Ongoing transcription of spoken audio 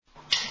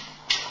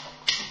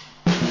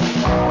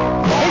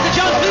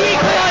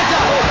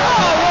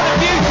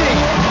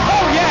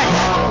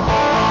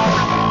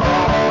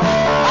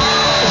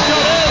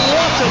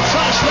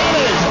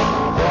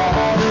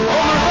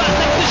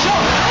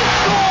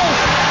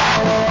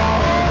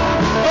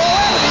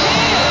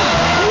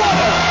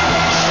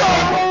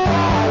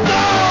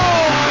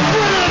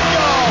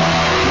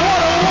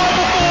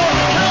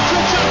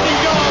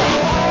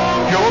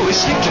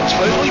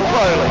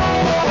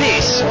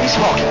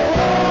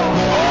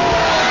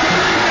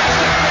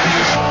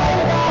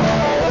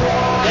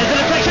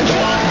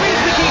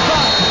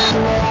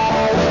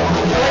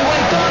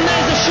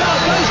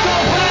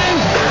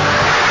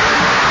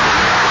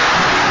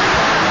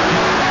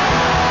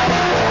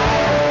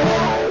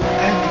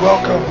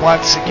Welcome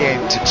once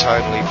again to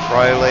Totally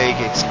Pro League.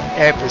 It's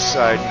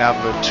episode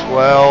number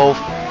 12.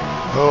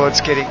 Oh,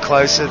 it's getting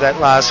closer, that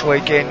last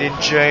weekend in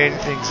June.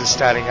 Things are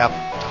starting up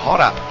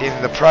hotter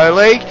in the Pro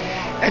League.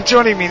 And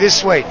joining me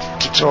this week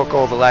to talk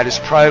all the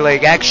latest Pro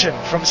League action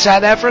from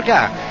South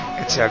Africa,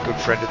 it's our good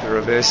friend at the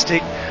reverse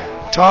stick,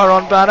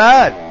 Tyron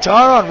Barnard.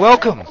 Tyron,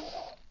 welcome.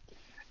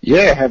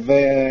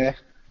 Yeah,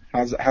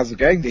 how's it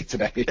going there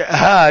today?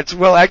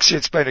 Well, actually,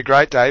 it's been a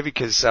great day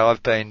because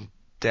I've been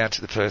down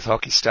to the Perth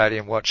Hockey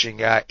Stadium watching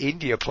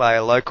India play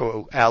our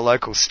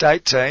local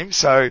state team.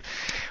 So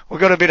we've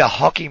got a bit of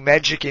hockey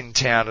magic in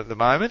town at the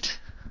moment.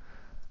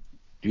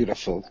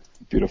 Beautiful.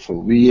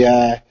 We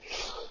have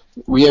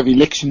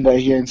election day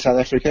here in South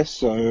Africa,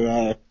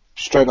 so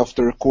straight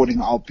after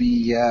recording, I'll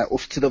be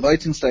off to the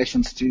voting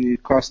stations to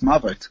cast my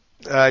vote.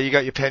 You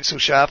got your pencil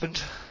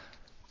sharpened?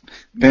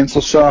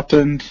 Pencil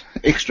sharpened,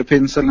 extra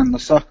pencil in the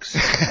socks.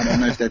 I don't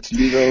know if that's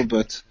legal,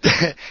 but...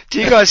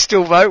 Do you guys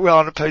still vote well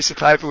on a piece of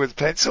paper with a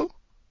pencil?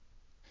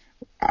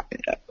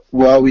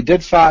 Well, we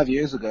did 5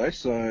 years ago,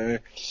 so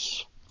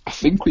I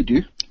think we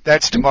do.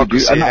 That's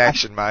democracy in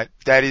action, mate.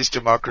 That is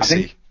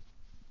democracy.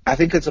 I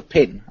think it's a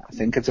pen.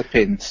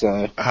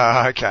 So...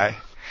 okay.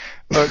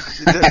 Look,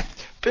 a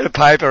bit of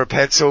paper, a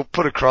pencil,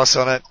 put a cross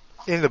on it,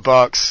 in the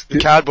box, the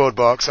cardboard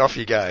box, off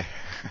you go.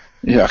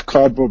 Yeah,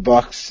 cardboard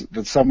box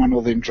that someone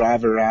will then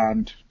drive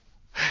around.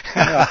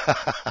 Yeah.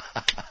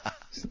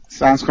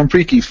 Sounds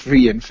completely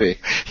free and fair.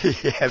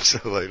 Yeah,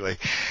 absolutely.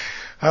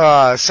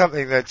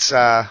 Something that's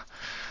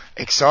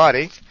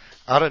exciting.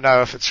 I don't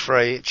know if it's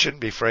free. It shouldn't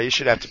be free. You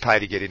should have to pay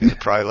to get into the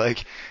Pro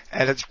League.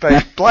 And it's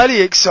been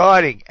bloody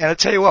exciting. And I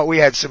tell you what, we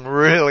had some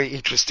really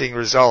interesting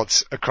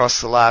results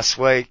across the last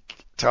week,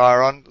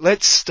 Tyron.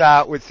 Let's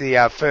start with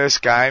the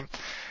first game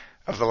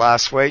of the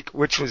last week,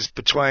 which was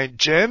between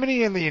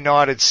Germany and the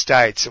United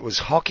States. It was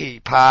Hockey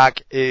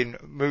Park in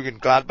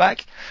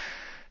Mönchengladbach.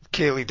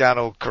 Keely Dunn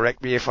will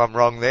correct me if I'm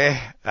wrong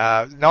there.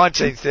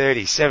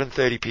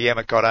 7:30 p.m.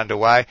 it got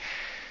underway.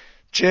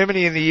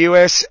 Germany and the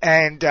US,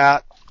 and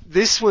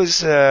this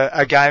was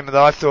a game that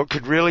I thought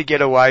could really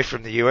get away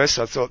from the US.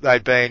 I thought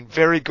they'd been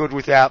very good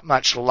without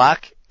much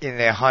luck in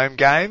their home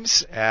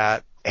games,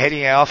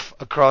 heading off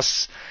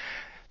across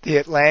the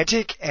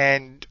Atlantic,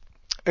 and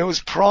it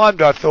was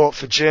primed, I thought,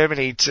 for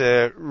Germany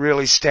to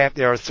really stamp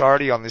their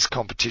authority on this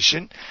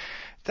competition.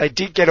 They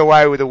did get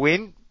away with a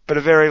win, but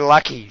a very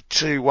lucky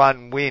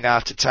 2-1 win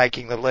after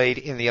taking the lead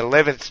in the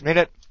 11th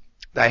minute.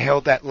 They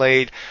held that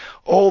lead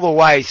all the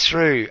way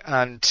through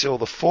until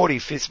the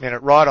 45th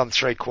minute, right on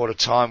three-quarter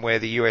time, where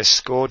the US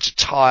scored to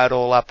tie it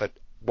all up at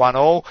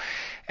 1-1.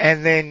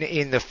 And then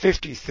in the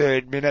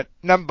 53rd minute,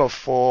 number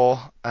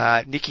 4,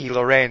 Nicky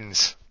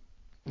Lorenz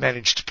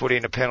managed to put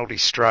in a penalty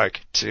stroke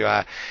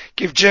to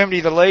give Germany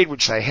the lead,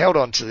 which they held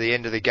on to the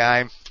end of the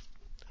game.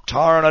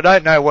 Tyron, I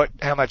don't know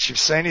how much you've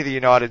seen of the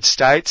United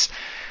States.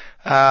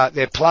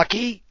 They're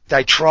plucky.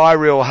 They try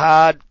real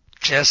hard.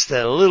 Just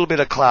a little bit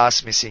of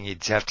class missing,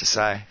 you'd have to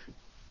say.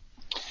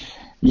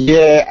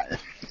 Yeah,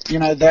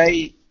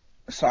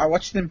 so I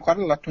watched them quite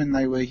a lot when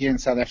they were here in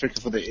South Africa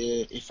for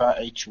the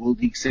FIH World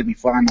League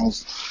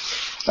semi-finals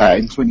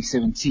in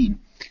 2017.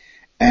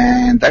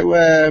 And they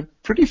were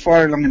pretty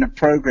far along in the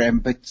program,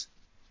 but,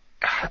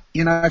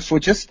 for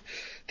just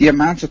the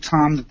amount of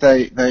time that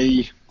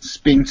they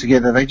spend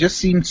together, they just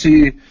seem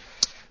to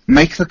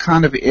make the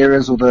kind of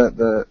errors, or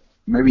the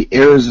maybe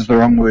errors is the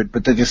wrong word,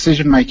 but the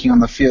decision-making on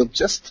the field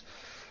just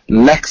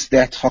lacks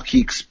that hockey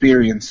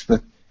experience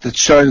that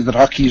shows that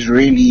hockey is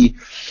really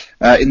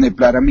in their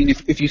blood. I mean,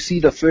 if you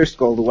see the first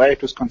goal, the way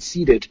it was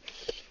conceded,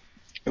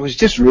 it was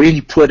just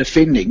really poor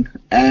defending,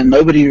 and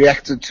nobody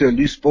reacted to a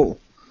loose ball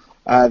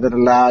that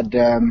allowed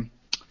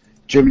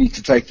Germany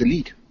to take the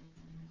lead.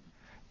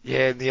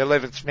 Yeah, in the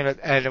 11th minute,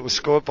 and it was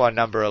scored by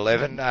number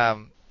 11,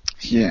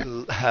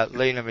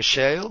 Lena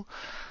Michelle.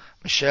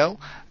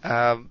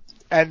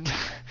 And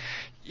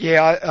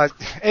yeah,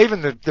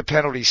 even the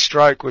penalty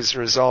stroke was the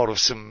result of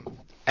some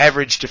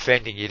average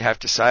defending, you'd have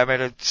to say. I mean,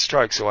 a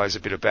stroke's always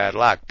a bit of bad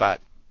luck, but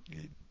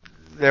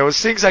there was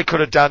things they could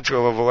have done to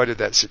have avoided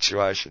that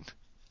situation.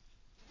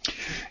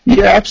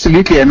 Yeah,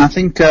 absolutely. And I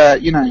think,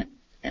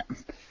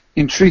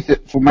 in truth,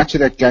 for much of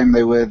that game,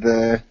 they were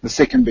the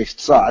second best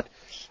side.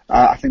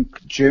 I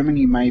think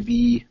Germany may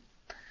be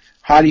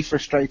highly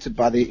frustrated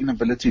by their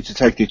inability to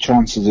take their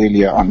chances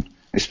earlier on,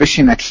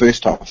 especially in that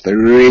first half. They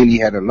really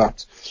had a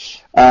lot.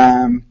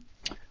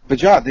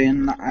 But yeah,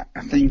 then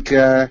I think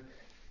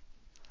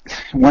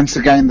once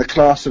again the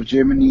class of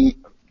Germany,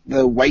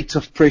 the weight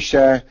of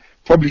pressure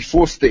probably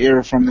forced the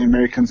error from the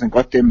Americans and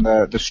got them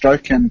the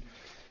stroke. And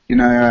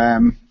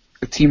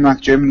a team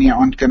like Germany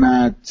aren't going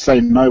to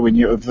say no when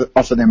you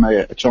offer them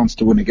a chance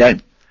to win a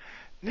game.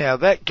 Now,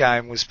 that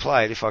game was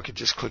played, if I could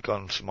just click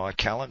onto my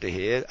calendar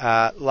here,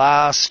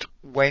 last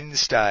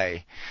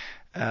Wednesday.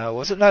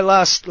 Was it? No,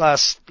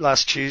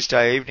 last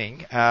Tuesday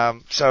evening.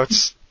 So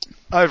it's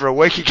over a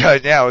week ago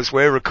now as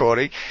we're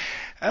recording.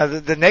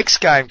 The next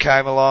game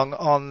came along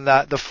on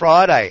the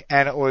Friday,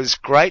 and it was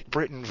Great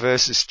Britain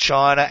versus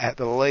China at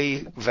the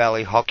Lee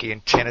Valley Hockey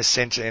and Tennis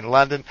Centre in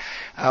London.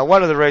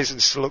 One of the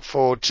reasons to look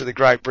forward to the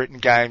Great Britain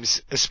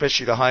games,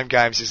 especially the home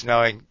games, is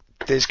knowing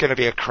there's going to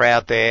be a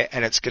crowd there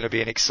and it's going to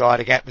be an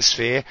exciting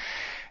atmosphere.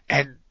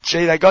 And,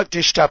 gee, they got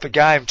dished up a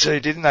game too,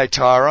 didn't they,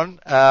 Tyron?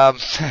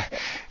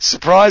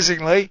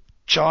 Surprisingly,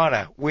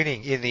 China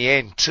winning in the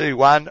end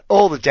 2-1.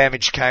 All the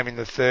damage came in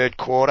the third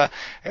quarter.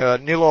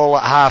 0-0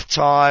 at half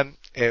time.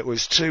 It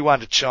was 2-1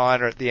 to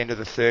China at the end of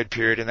the third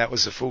period, and that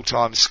was the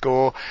full-time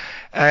score.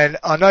 And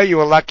I know you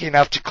were lucky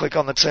enough to click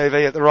on the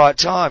TV at the right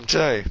time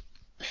too.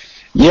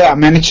 Yeah, I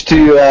managed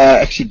to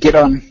actually get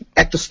on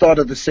at the start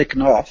of the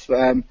second half.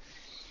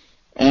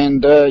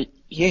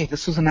 Yeah,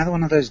 this was another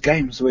one of those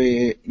games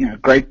where,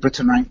 Great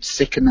Britain ranked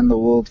second in the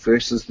world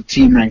versus the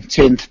team ranked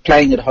 10th,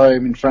 playing at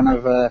home in front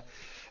of a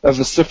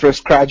vociferous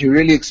crowd. You're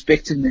really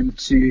expecting them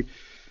to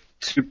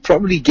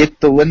probably get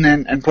the win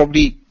and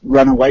probably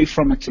run away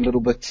from it a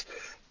little bit.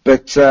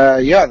 But,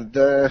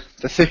 the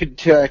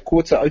third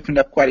quarter opened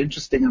up quite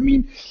interesting. I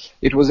mean,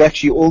 it was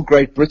actually all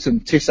Great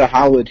Britain. Tessa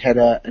Howard had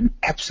an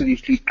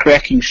absolutely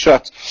cracking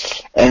shot.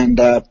 And,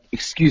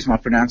 excuse my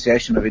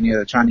pronunciation of any of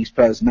the Chinese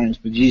players' names,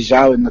 but Yi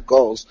Zhao in the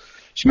goals.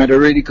 She made a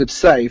really good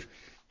save.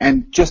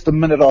 And just a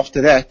minute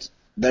after that,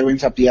 they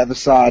went up the other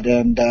side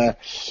and,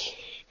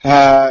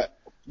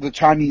 the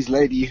Chinese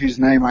lady whose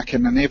name I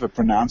can never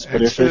pronounce,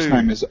 but her first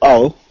name is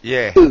Oh.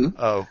 Yeah.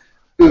 Oh.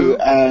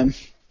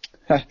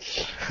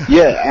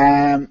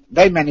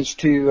 They managed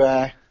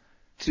to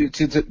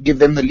give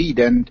them the lead,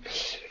 and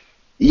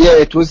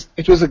it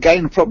was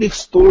again probably a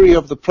story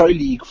of the Pro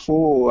League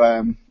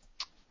for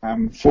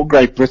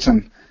Great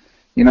Britain.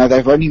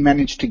 They've only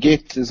managed to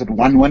get, is it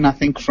 1 win, I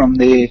think, from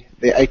their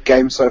 8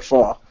 games so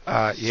far.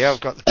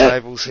 I've got the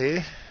tables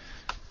here.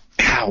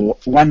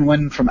 1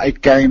 win from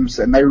 8 games,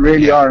 and they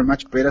really are a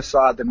much better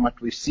side than what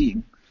we're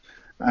seeing.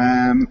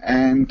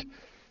 And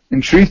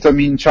in truth, I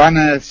mean,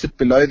 China sit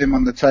below them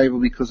on the table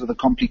because of the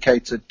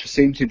complicated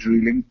percentage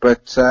ruling,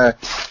 but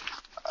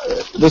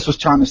this was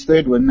China's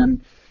 3rd win,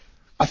 and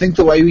I think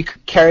the way we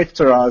could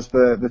characterize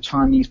the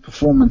Chinese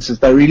performance is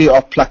they really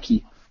are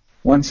plucky.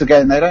 Once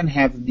again, they don't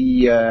have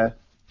the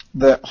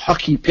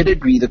hockey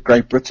pedigree that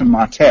Great Britain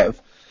might have,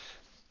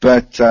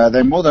 but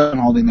they're more than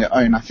holding their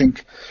own. I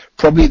think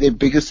probably their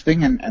biggest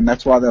thing, and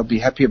that's why they'll be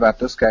happy about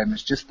this game,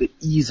 is just the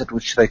ease at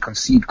which they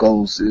concede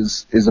goals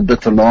is a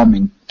bit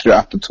alarming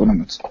throughout the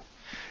tournament.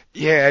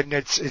 Yeah, and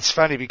it's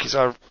funny because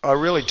I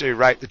really do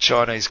rate the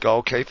Chinese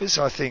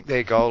goalkeepers. I think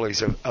their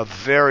goalies are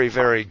very,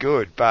 very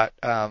good, but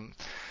a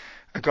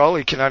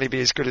goalie can only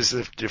be as good as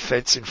the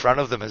defence in front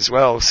of them as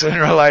well.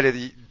 Sooner or later,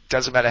 it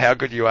doesn't matter how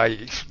good you are,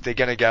 they're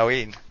going to go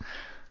in.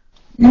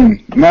 No,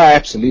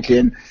 absolutely.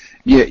 And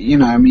yeah,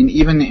 I mean,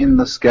 even in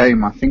this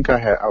game, I think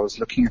I was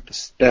looking at the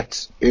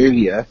stats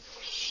earlier.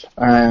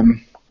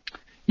 In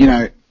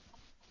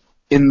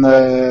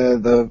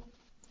the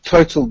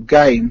total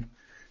game,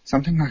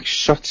 something like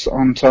shots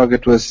on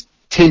target was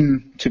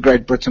 10 to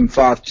Great Britain,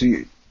 5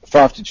 to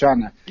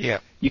China. Yeah.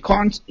 You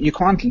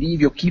can't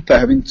leave your keeper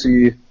having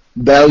to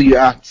bail you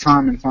out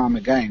time and time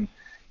again.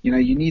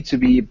 You need to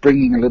be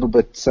bringing a little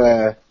bit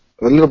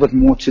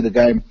more to the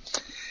game.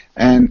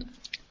 And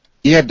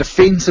yeah,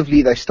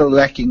 defensively they're still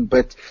lacking,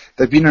 but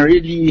they've been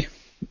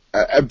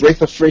a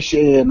breath of fresh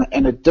air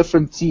and a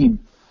different team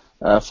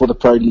for the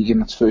Pro League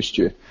in its first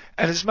year.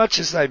 And as much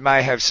as they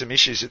may have some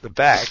issues at the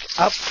back,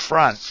 up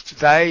front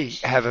they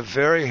have a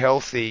very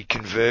healthy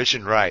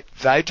conversion rate.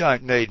 They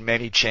don't need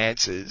many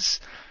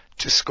chances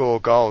to score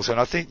goals, and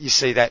I think you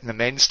see that in the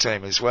men's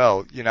team as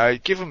well.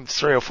 Give them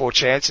 3 or 4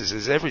 chances,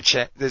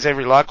 there's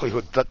every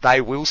likelihood that they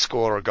will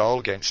score a goal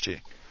against you.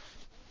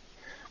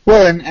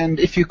 Well, and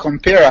if you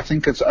compare, I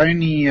think it's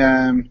only,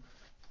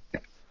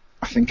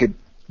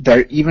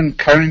 they're even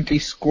currently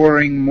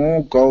scoring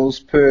more goals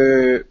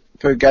per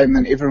game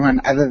than everyone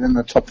other than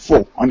the top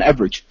 4 on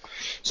average.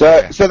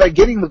 So they're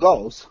getting the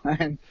goals,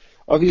 and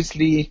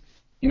obviously,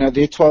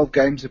 their 12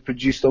 games have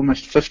produced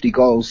almost 50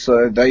 goals,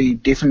 so they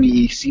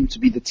definitely seem to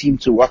be the team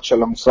to watch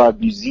alongside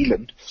New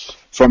Zealand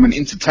from an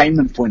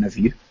entertainment point of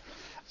view.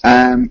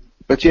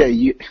 But yeah,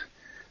 you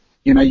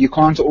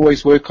can't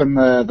always work on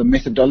the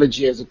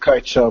methodology as a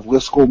coach of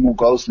we'll score more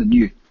goals than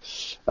you.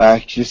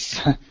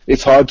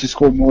 It's hard to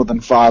score more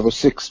than 5 or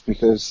 6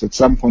 because at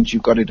some point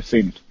you've got to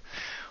defend.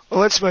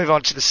 Well, let's move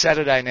on to the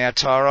Saturday now,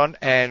 Tyron,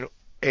 and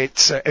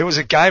it was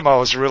a game I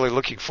was really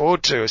looking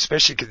forward to,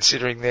 especially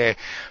considering their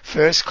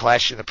first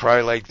clash in the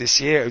Pro League this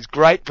year. It was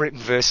Great Britain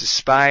versus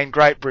Spain,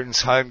 Great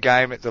Britain's home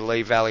game at the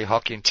Lee Valley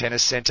Hockey and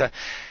Tennis Centre.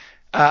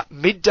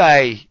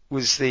 Midday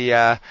was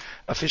the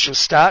official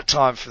start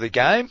time for the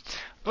game.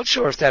 Not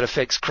sure if that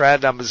affects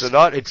crowd numbers or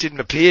not. It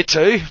didn't appear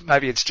to.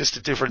 Maybe it's just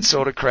a different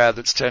sort of crowd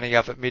that's turning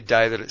up at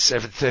midday than at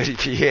 7:30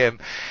 p.m.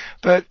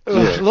 But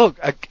look,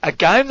 a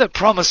game that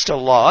promised a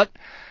lot.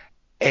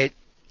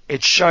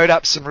 It showed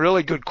up some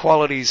really good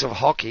qualities of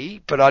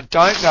hockey, but I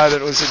don't know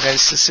that it was a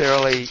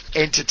necessarily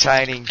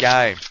entertaining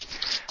game.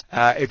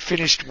 It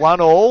finished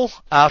 1-1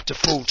 after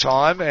full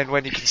time, and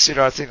when you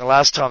consider, I think the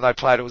last time they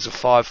played it was a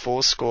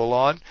 5-4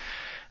 scoreline.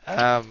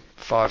 Might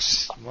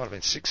have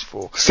been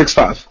 6-4.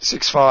 6-5.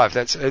 6-5.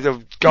 That's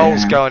the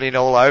goals going in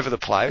all over the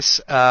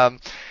place.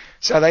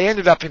 So they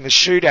ended up in the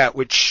shootout,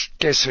 which,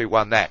 guess who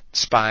won that?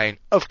 Spain,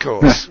 of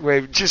course.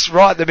 We just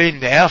write them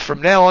in now.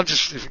 From now on,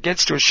 just if it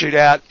gets to a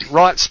shootout,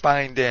 write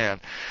Spain down.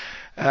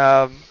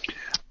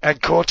 And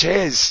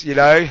Cortez, you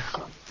know,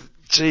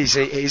 geez,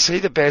 is he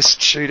the best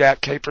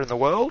shootout keeper in the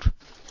world?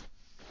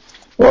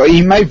 Well,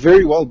 he may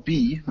very well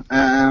be,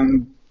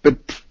 but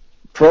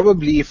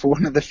probably for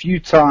one of the few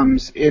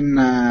times in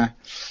the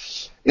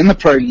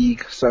Pro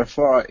League so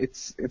far,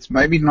 it's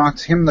maybe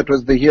not him that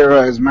was the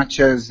hero as much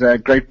as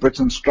Great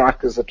Britain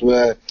strikers that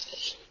were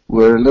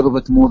a little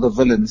bit more the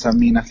villains. I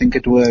mean, I think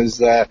it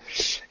was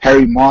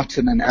Harry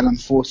Martin and Alan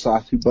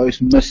Forsyth who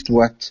both missed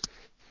what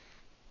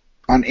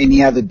on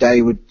any other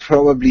day would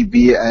probably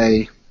be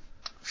a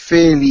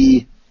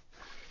fairly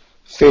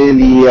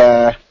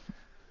standard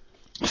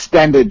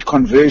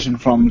conversion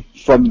from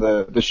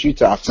the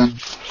shootouts.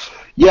 And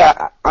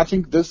yeah, I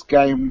think this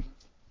game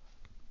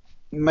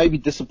maybe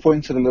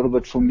disappointed a little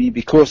bit for me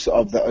because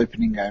of the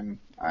opening game.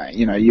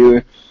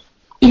 You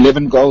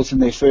 11 goals in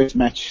their first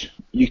match.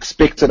 You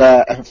expected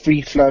a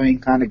free-flowing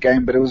kind of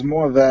game, but it was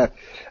more of a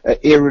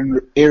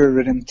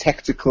error-ridden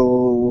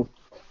tactical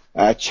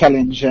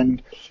challenge.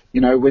 And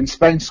when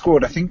Spain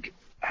scored, I think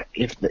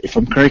if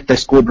I'm correct, they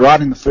scored right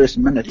in the first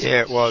minute.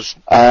 Yeah, it was.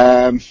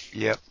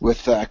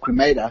 With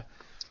Cremeda.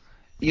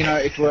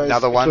 It was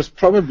another one. It was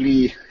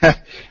probably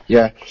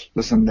yeah.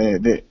 Listen,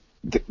 the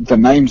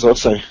names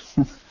also.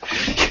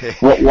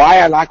 Why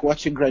I like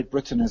watching Great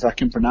Britain is I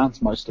can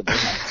pronounce most of them.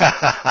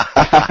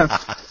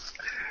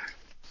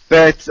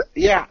 But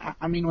yeah,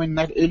 I mean, when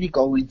that early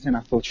goal went in, I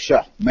thought,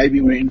 sure,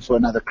 maybe we're in for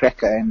another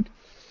cracker. And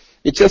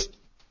it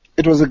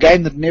was a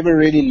game that never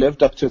really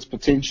lived up to its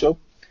potential.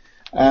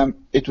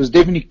 It was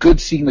definitely good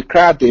seeing the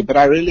crowd there, but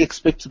I really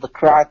expected the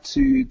crowd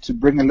to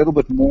bring a little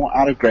bit more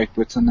out of Great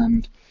Britain,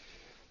 and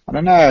I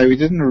don't know, we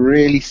didn't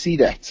really see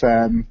that.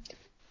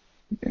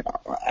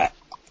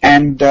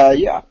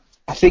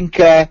 I think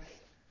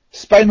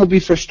Spain will be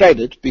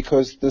frustrated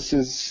because this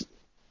is,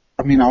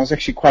 I mean, I was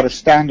actually quite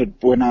astounded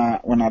when I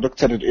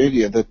looked at it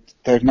earlier that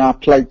they've now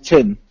played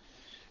 10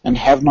 and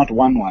have not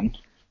won one.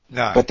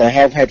 No. But they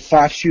have had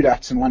 5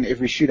 shootouts and won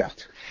every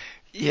shootout.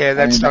 Yeah,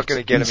 that's not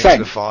going to get them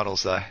into the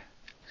finals, though.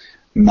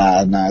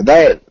 No,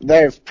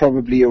 they're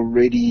probably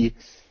already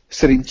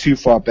sitting too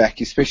far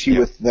back, especially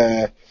with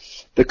the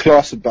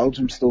class of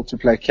Belgium still to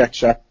play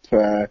catch up.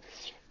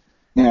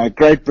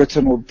 Great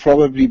Britain will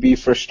probably be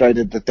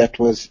frustrated that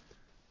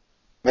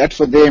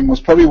for them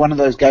was probably one of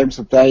those games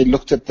that they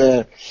looked at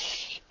the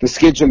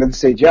schedule and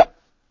said, yep,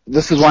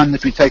 this is one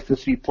that we take the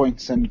 3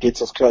 points and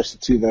gets us closer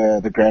to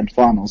the grand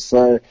finals.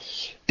 So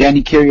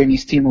Danny Carey and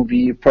his team will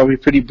be probably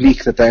pretty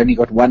bleak that they only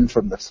got 1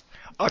 from this.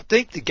 I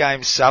think the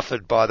game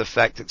suffered by the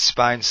fact that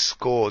Spain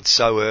scored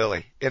so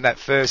early in that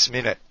first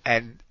minute,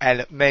 and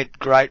it meant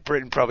Great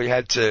Britain probably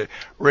had to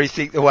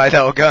rethink the way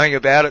they were going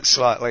about it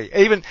slightly.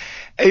 Even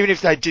if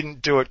they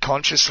didn't do it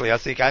consciously, I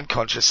think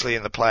unconsciously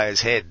in the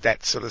player's head,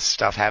 that sort of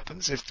stuff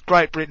happens. If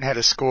Great Britain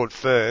had scored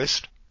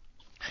first,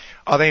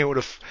 I think it would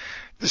have.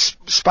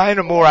 Spain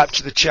are more up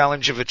to the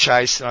challenge of a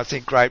chase than I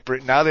think Great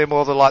Britain are. They're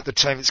more like the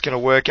team that's going to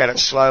work at it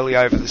slowly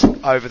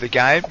over the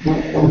game,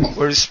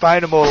 whereas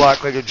Spain are more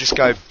likely to just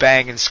go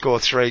bang and score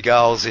 3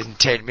 goals in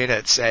 10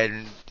 minutes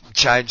and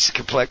change the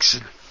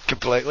complexion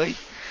completely.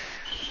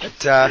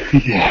 But,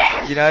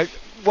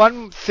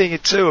 one thing or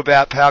two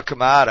about Pau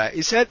Kamada,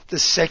 is that the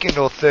second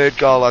or third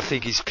goal I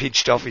think he's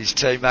pinched off his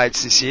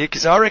teammates this year?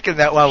 Because I reckon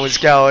that one was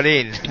going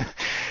in,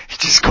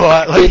 just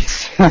quietly.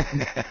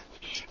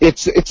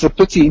 It's a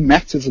pity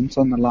Matt isn't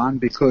on the line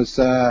because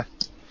I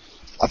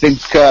think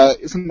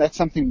isn't that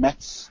something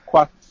Matt's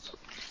quite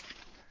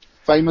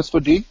famous for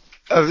doing?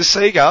 Oh, the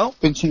seagull?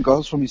 Pinching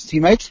goals from his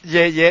teammates?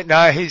 Yeah,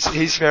 no,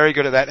 he's very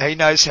good at that. He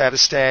knows how to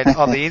stand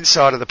on the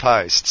inside of the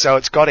post, so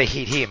it's got to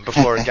hit him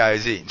before it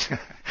goes in.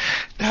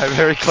 No,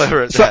 very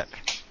clever at that.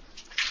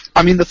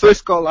 I mean, the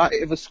first goal I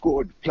ever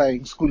scored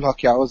playing school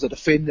hockey, I was a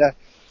defender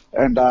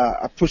and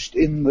I pushed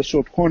in the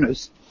short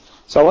corners.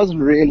 So I wasn't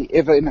really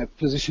ever in a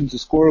position to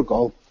score a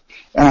goal.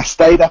 And I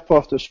stayed up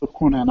after a short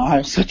corner, and I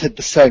also did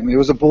the same. There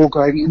was a ball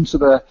going into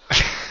the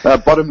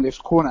bottom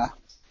left corner,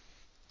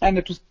 and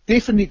it was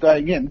definitely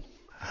going in.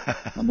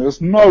 And there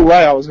was no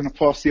way I was going to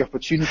pass the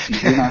opportunity.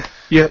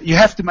 You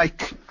have to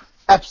make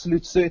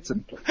absolute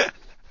certain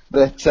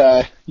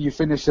that you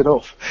finish it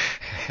off.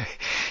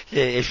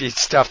 Yeah, if you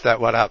stuff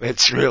that one up,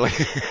 it's really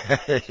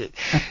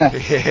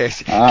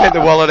yes. Get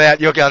the wallet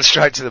out. You're going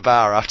straight to the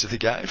bar after the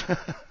game.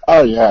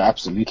 Oh yeah,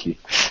 absolutely.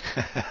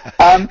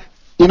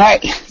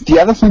 The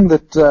other thing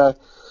that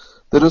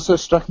also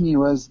struck me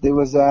was there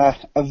was a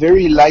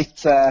very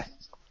late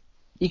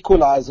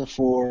equalizer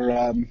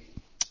for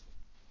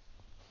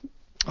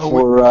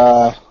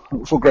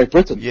Great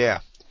Britain.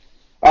 Yeah.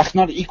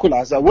 Not an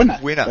equalizer, a winner.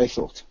 They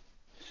thought,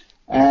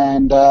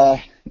 and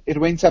it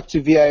went up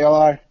to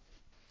VAR.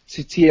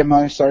 to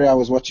TMO. Sorry, I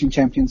was watching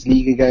Champions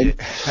League again.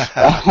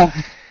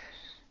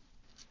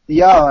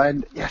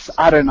 And yes,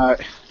 I don't know.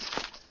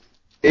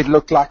 It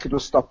looked like it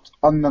was stopped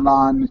on the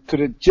line. It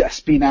could have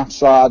just been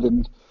outside.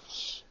 And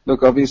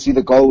look, obviously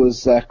the goal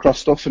was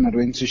crossed off and it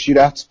went to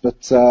shootouts.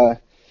 But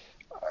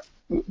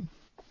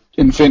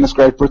in fairness,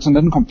 Great Britain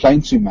didn't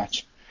complain too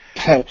much.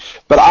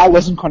 But I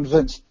wasn't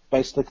convinced,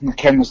 based on the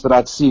cameras that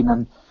I'd seen.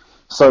 And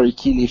sorry,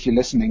 Keely, if you're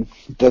listening,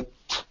 that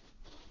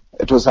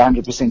it was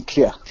 100%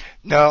 clear.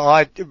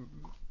 No,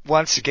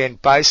 once again,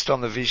 based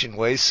on the vision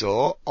we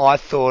saw, I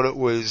thought it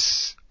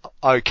was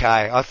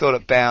okay. I thought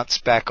it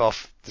bounced back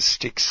off the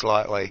stick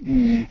slightly.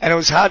 And it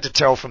was hard to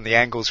tell from the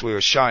angles we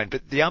were shown,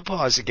 but the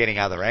umpires are getting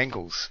other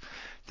angles.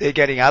 They're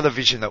getting other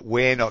vision that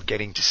we're not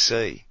getting to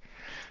see.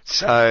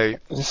 So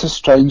this is a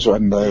strange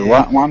one, though.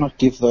 Yeah. Why not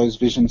give those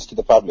visions to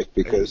the public?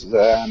 Because,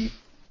 it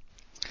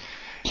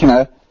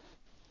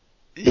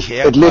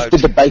left a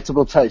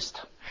debatable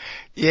taste.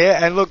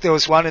 Yeah, and look, there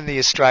was one in the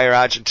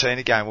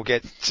Australia-Argentina game. We'll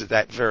get to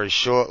that very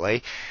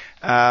shortly.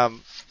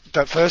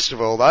 But first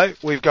of all, though,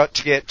 we've got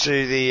to get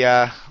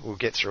to we'll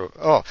get through it.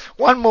 Oh,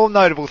 one more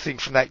notable thing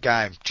from that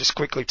game. Just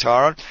quickly,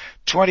 Tyron.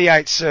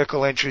 28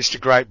 circle entries to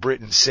Great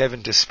Britain,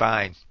 7 to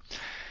Spain.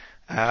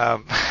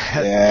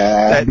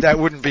 That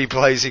wouldn't be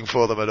pleasing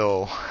for them at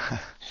all.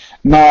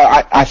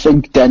 No, I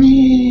think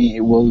Danny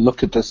will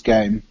look at this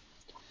game.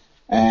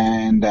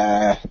 And,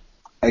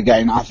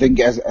 again, I think,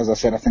 as I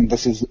said, I think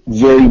this is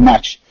very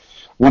much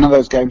one of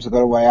those games that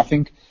got away. I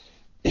think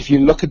if you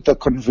look at the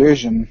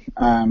conversion,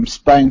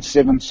 Spain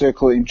 7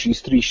 circle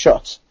entries, 3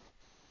 shots.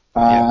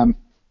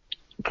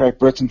 Great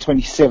Britain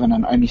 27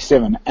 and only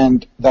 7.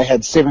 And they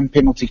had 7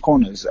 penalty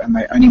corners and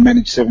they only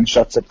managed 7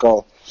 shots at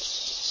goal.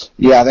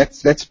 Yeah,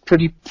 that's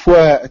pretty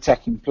poor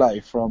attacking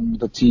play from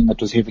the team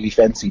that was heavily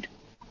fancied.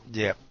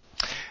 Yeah.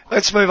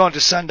 Let's move on to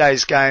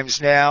Sunday's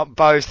games now,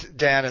 both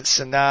down at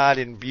Senard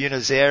in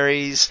Buenos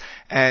Aires,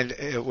 and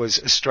it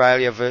was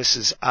Australia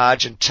versus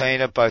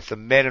Argentina, both the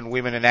men and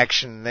women in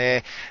action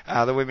there.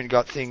 The women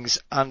got things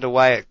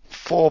underway at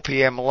 4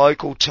 p.m.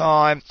 local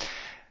time,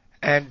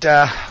 and,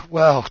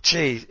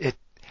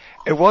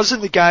 it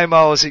wasn't the game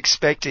I was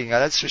expecting,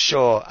 that's for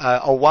sure.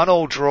 A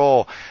 1-1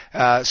 draw.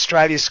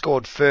 Australia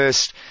scored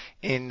first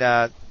in,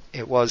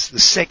 it was the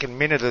second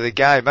minute of the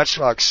game, much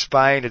like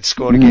Spain had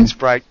scored against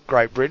Great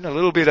Britain, a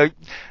little bit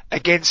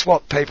against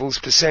what people's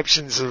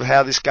perceptions of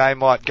how this game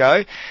might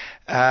go.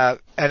 And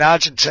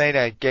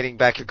Argentina getting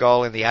back a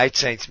goal in the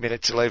 18th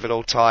minute to leave it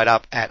all tied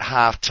up at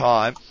half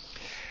time.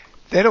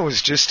 Then it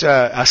was just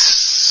a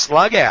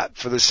slug out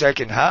for the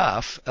second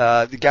half.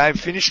 The game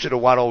finished at a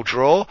 1-1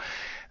 draw.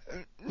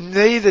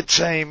 Neither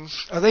team,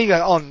 I think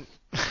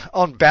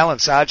on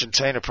balance,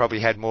 Argentina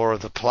probably had more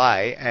of the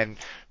play and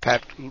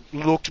perhaps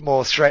looked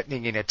more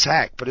threatening in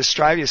attack, but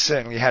Australia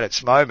certainly had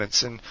its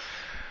moments, and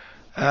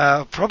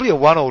probably a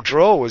 1-1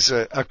 draw was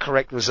a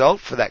correct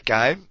result for that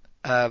game.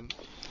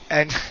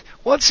 And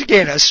once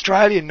again,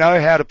 Australia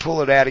know how to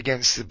pull it out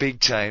against the big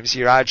teams,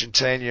 your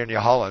Argentina and your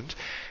Holland.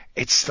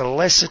 It's the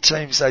lesser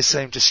teams they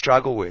seem to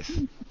struggle with.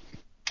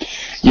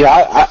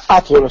 Yeah, I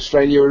thought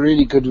Australia were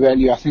really good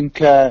value. I think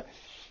they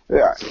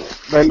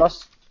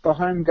lost the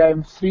home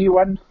game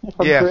 3-1, if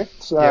I'm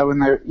correct. So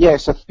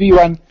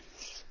 3-1.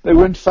 They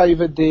weren't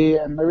favoured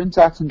there, and they went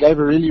out and gave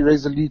a really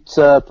resolute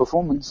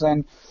performance.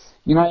 And,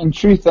 in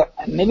truth,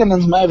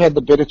 Netherlands may have had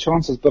the better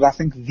chances, but I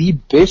think the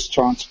best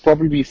chance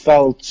probably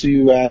fell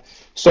to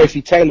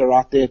Sophie Taylor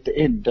right there at the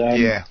end.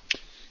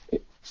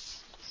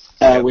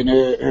 When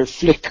her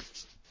flick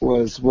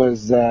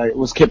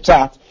was kept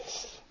out.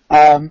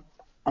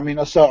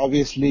 Also,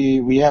 obviously,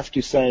 we have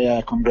to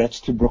say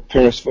congrats to Brooke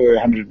Peris for her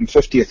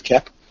 150th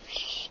cap.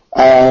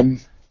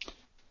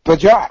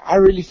 But I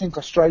really think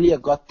Australia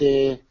got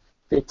their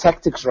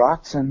tactics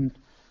right, and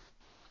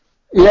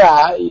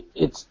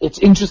it's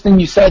interesting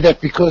you say that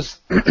because,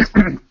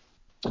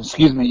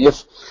 excuse me,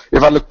 if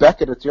I look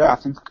back at it, I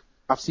think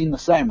I've seen the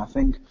same. I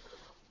think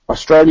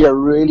Australia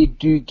really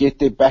do get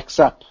their backs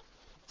up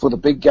for the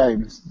big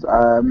games,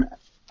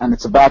 and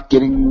it's about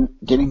getting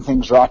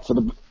things right for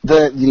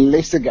the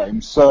lesser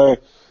games. So,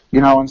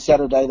 on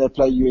Saturday they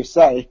play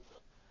USA.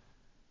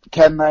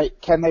 Can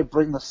they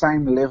bring the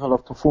same level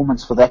of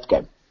performance for that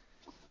game?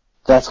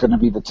 That's going to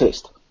be the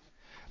test.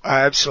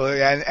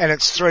 Absolutely, and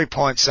it's 3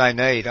 points they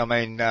need. I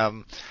think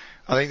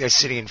they're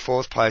sitting in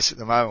 4th place at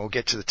the moment. We'll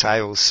get to the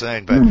tables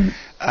soon, but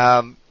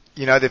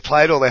they've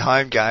played all their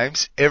home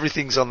games.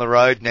 Everything's on the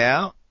road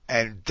now,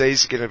 and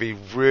these are going to be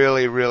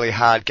really, really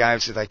hard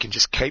games if they can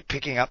just keep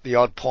picking up the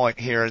odd point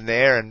here and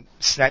there and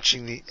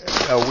snatching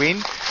a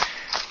win.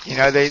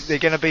 They're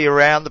going to be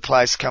around the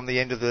place come the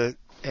end of the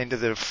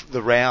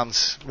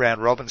round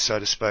robin, so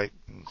to speak.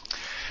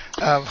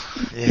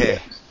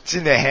 It's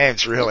in their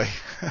hands, really.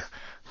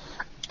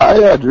 Oh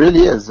yeah, it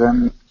really is.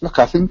 And look,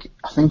 I think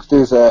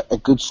there's a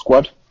good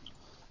squad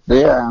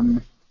there.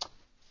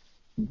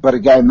 But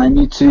again, they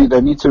need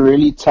to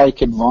really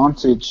take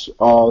advantage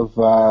of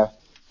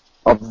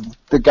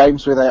the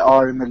games where they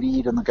are in the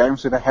lead and the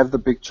games where they have the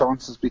big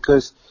chances,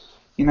 because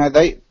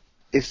they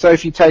if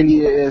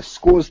Italy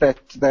scores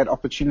that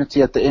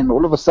opportunity at the end,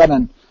 all of a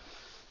sudden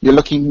you're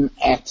looking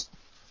at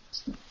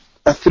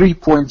a 3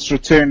 points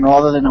return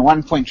rather than a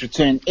 1 point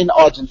return in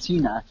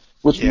Argentina,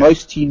 which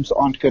most teams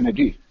aren't going to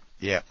do.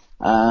 Yeah.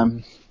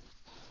 And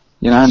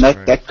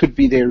that could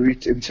be their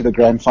route into the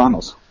grand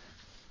finals.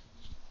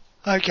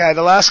 Okay,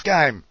 the last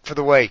game for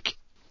the week.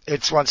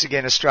 It's once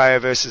again Australia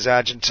versus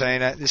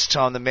Argentina. This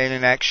time the men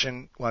in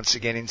action, once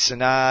again in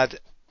Senard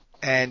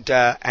and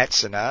at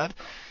Senard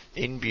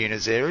in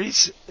Buenos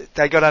Aires.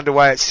 They got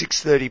underway at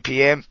 6:30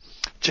 p.m.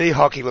 Gee,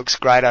 hockey looks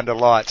great under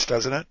lights,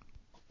 doesn't it?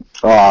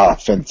 Oh,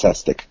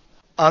 fantastic.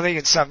 I think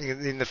it's something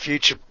in the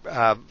future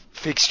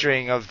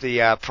fixturing of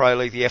the Pro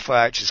League. The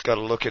FIH has got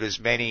to look at as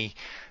many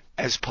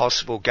as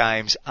possible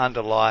games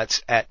under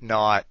lights at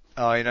night.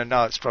 No,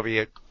 it's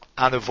probably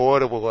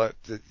unavoidable at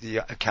the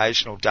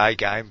occasional day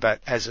game,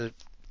 but as a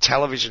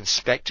television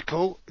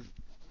spectacle,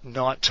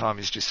 nighttime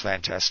is just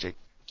fantastic.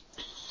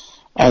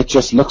 It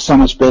just looks so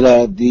much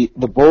better. The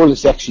ball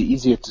is actually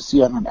easier to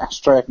see on an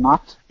Astro at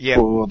night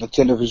for the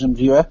television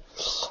viewer.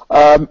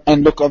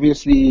 And look,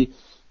 obviously,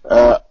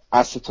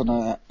 I sit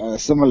on a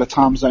similar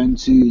time zone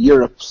to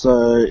Europe,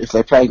 so if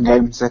they're playing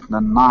games at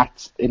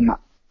night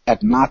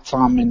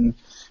time in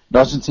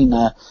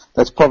Argentina,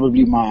 that's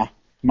probably my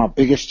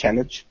biggest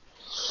challenge.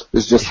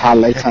 Is just how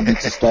late I need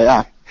to stay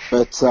up.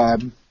 But I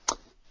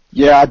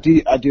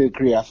do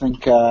agree. I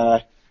think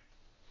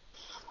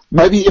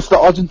maybe if the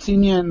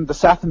Argentinian, the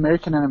South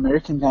American and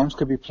American games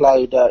could be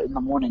played in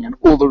the morning and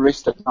all the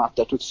rest at night,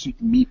 that would suit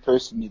me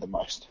personally the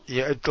most.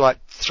 Yeah, like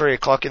 3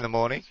 o'clock in the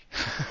morning.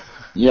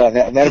 Yeah,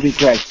 that'd be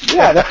great.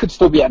 Yeah, that could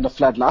still be under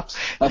floodlights.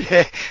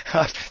 Yeah,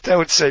 that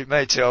would suit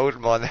me too. I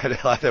wouldn't mind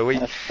that either.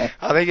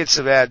 I think it's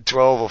about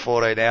 12 or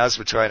 14 hours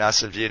between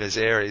us and Buenos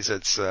Aires.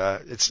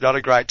 It's not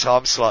a great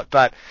time slot,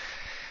 but,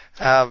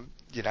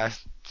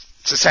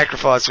 it's a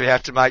sacrifice we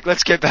have to make.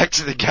 Let's get back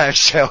to the game,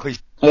 shall we?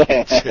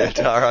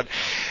 Tyron.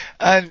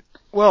 And,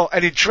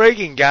 an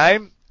intriguing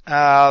game.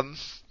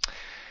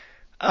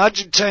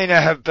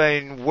 Argentina have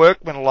been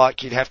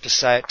workmanlike, you'd have to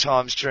say, at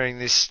times during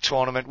this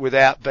tournament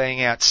without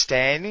being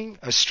outstanding.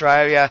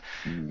 Australia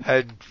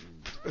had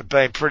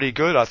been pretty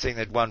good. I think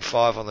they'd won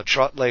 5 on the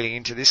trot leading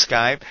into this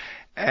game.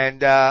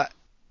 And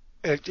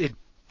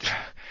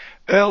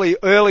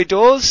early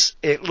doors,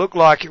 it looked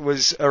like it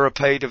was a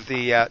repeat of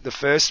the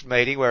first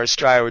meeting where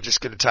Australia were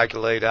just going to take a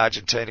lead.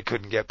 Argentina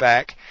couldn't get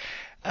back.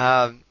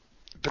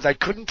 But they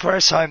couldn't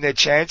press home their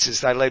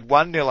chances. They led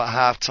 1-0 at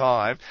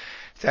half-time.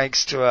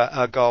 Thanks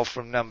to a goal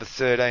from number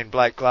 13,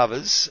 Blake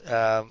Glovers,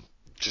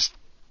 just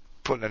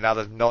putting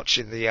another notch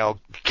in the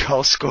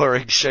goal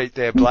scoring sheet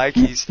there, Blake.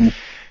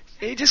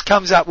 He just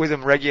comes up with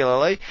them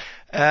regularly.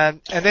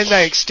 And then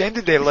they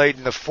extended their lead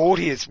in the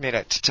 40th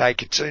minute to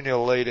take a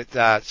 2-0 lead at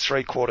the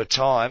three-quarter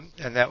time,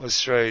 and that was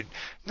through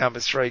number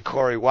 3,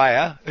 Corey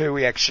Weah, who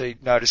we actually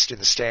noticed in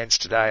the stands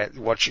today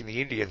watching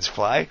the Indians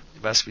play,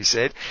 it must be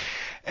said.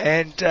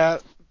 And,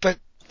 but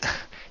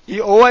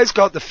you always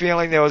got the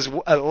feeling there was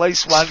at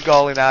least one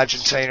goal in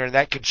Argentina and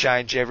that could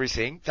change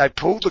everything. They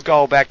pulled the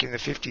goal back in the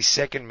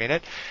 52nd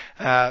minute,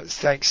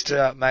 thanks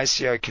to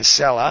Maceo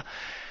Casella.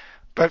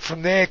 But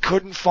from there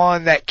couldn't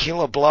find that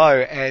killer blow,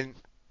 and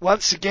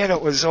once again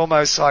it was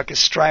almost like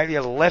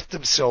Australia left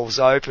themselves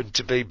open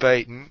to be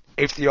beaten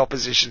if the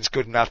opposition's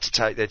good enough to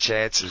take their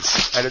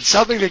chances. And it's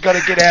something they've got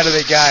to get out of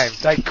their game.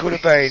 They could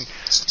have been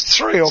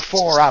 3 or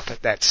 4 up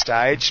at that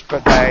stage,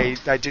 but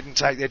they didn't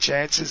take their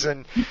chances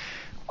and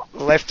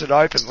left it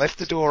open, left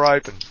the door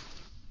open.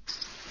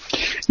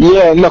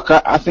 Yeah, look,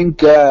 I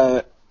think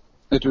it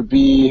would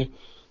be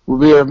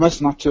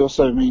remiss not to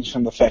also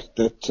mention the fact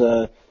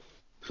that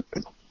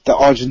the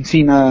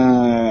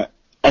Argentina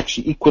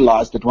actually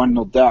equalised at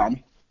 1-0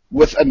 down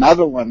with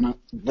another one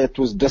that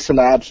was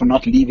disallowed for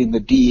not leaving the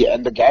D,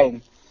 and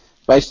again,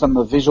 based on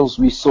the visuals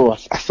we saw,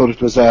 I thought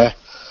it was a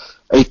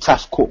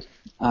tough call.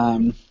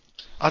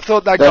 I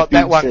thought they got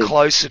that one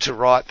closer to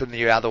right than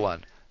the other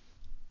one.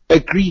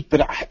 Agreed,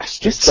 but I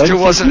just still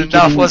wasn't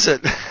enough, was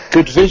it?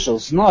 Good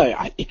visuals.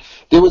 No,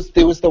 there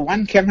was the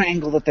one camera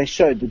angle that they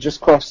showed that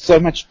just caused so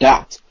much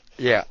doubt.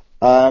 Yeah.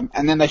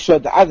 And then they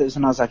showed the others,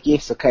 and I was like,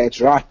 yes, okay,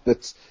 it's right,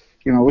 but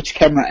which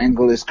camera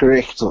angle is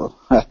correct, or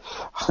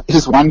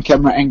is one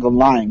camera angle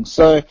lying?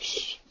 So,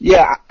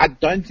 yeah, I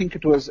don't think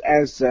it was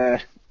as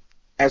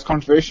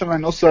controversial,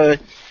 and also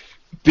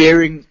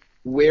bearing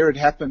where it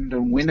happened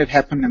and when it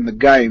happened in the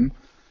game,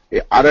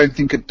 I don't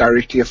think it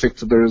directly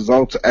affected the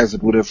result as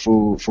it would have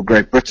for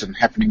Great Britain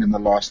happening in the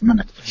last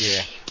minute.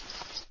 Yeah.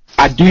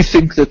 I do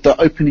think that the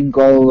opening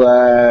goal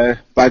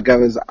by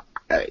Govers,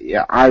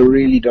 I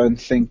really don't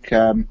think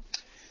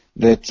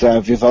that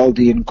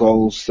Vivaldi in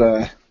goals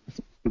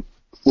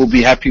will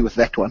be happy with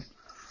that one.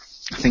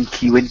 I think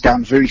he went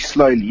down very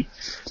slowly.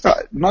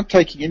 Not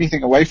taking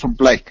anything away from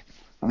Blake.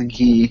 I think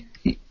he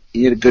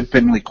had a good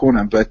penalty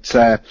corner, but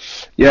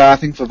I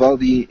think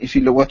Vivaldi, if he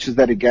watches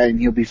that again,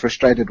 he'll be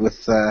frustrated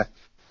with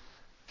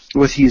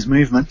his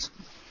movement.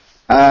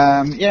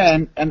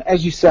 And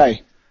as you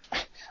say,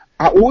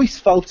 I always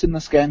felt in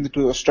this game that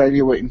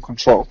Australia were in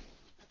control.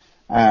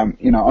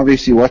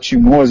 Obviously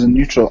watching more as a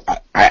neutral,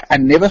 I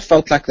never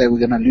felt like they were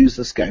going to lose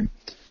this game.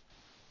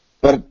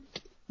 But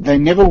they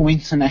never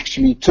went and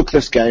actually took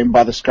this game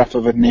by the scruff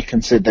of a neck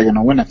and said they're going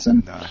to win it.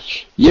 And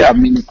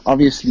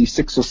obviously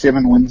 6 or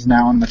 7 wins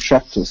now on the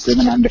trot, or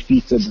 7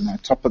 undefeated and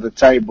at top of the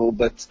table.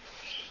 But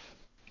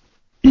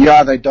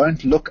they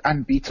don't look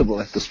unbeatable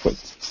at this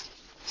point.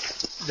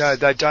 No,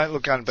 they don't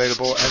look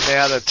unbeatable, and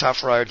now the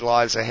tough road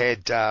lies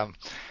ahead.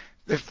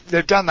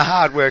 They've done the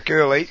hard work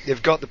early.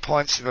 They've got the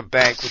points in the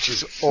bank, which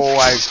is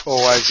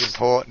always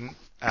important.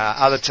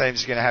 Other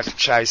teams are going to have to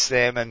chase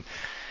them, and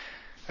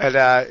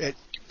I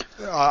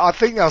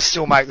think they'll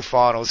still make the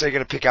finals. They're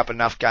going to pick up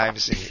enough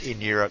games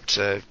in Europe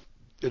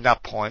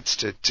enough points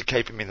to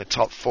keep them in the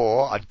top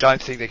 4. I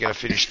don't think they're going to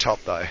finish top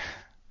though.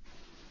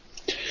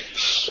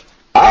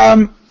 They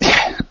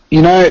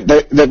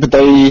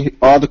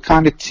are the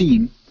kind of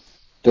team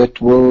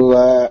that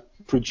will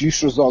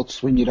produce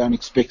results when you don't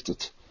expect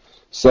it.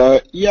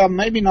 So,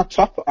 maybe not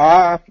top.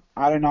 I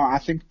don't know. I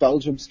think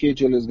Belgium's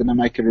schedule is going to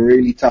make it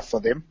really tough for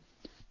them.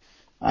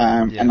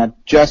 And I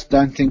just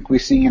don't think we're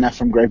seeing enough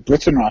from Great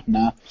Britain right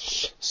now.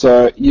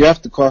 So you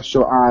have to cast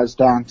your eyes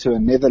down to the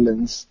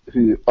Netherlands,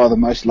 who are the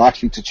most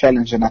likely to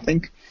challenge. And I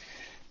think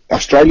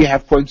Australia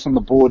have points on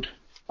the board.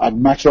 I'd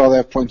much rather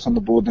have points on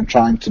the board than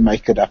trying to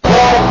make it up.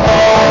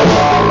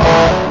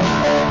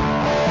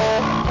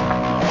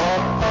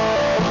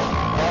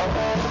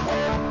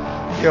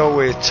 You're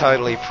with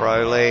Totally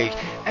Pro League,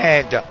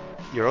 and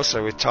you're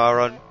also with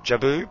Tyron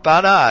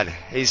Barnard.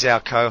 He's our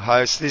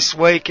co-host this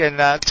week, and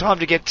time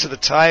to get to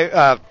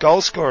the goal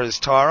scorers,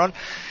 Tyron.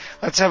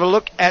 Let's have a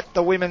look at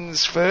the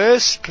women's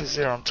first, because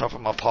they're on top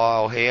of my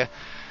pile here,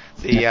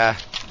 the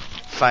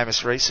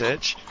famous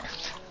research.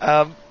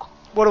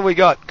 What have we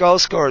got? Goal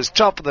scorers,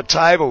 top of the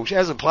table. She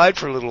hasn't played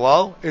for a little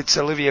while. It's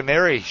Olivia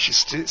Merry. She's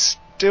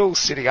still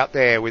sitting up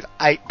there with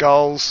 8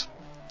 goals,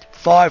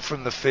 5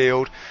 from the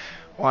field.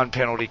 2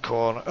 penalty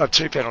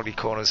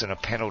corners and a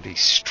penalty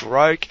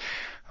stroke.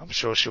 I'm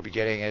sure she'll be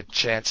getting a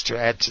chance to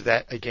add to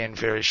that again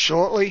very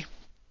shortly.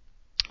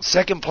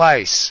 Second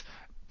place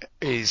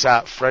is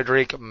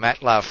Frederik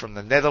Matla from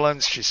the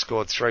Netherlands. She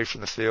scored 3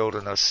 from the field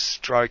and a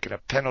stroke and a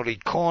penalty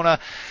corner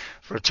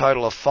for a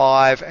total of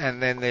 5.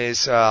 And then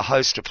there's a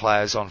host of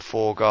players on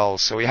 4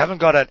 goals. So we haven't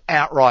got an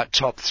outright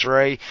top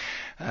 3.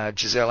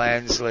 Giselle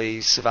Ansley,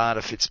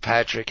 Savannah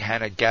Fitzpatrick,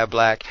 Hannah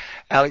Gablak,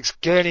 Alex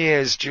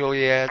Gurniers,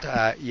 Juliet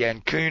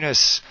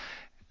Yankunis,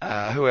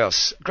 who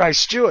else? Grace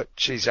Stewart,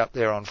 she's up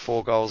there on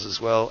 4 goals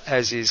as well,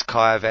 as is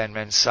Kaya Van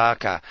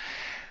Mensaka.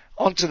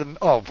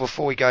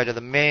 Before we go to the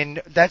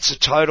men, that's a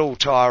total,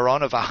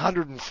 Tyron, of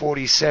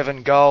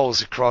 147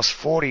 goals across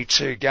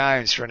 42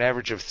 games for an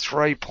average of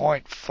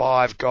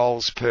 3.5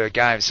 goals per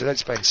game. So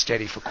that's been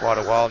steady for quite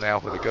a while now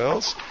for the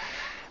girls.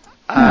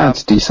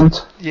 That's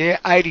decent.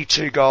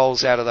 82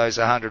 goals out of those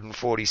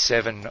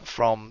 147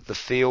 from the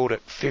field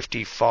at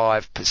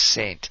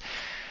 55%.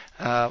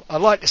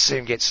 I'd like to see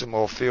him get some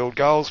more field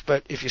goals,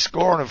 but if you're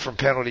scoring them from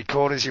penalty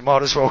corners, you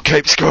might as well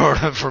keep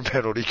scoring them from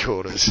penalty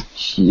corners.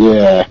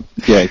 Yeah,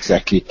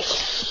 exactly.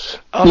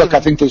 Look, I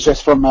think there's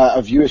just from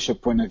a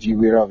viewership point of view,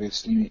 we're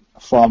obviously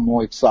far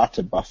more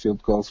excited by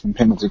field goals from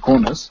penalty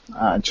corners.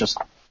 It just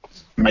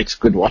makes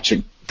good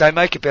watching. They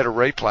make a better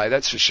replay,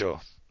 that's for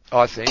sure,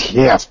 I think.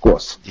 Yeah, of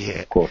course. Yeah.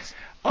 Of course.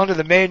 On to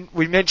the men.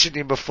 We mentioned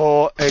him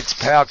before. It's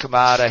Pau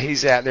Kamada.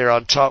 He's out there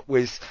on top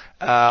with,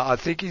 I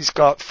think he's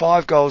got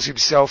 5 goals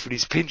himself and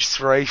he's pinched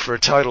 3 for a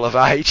total of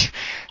 8.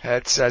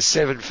 That's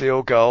 7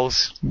 field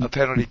goals, a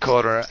penalty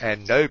corner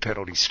and no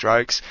penalty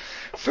strokes.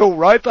 Phil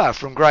Roper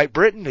from Great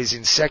Britain is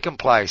in second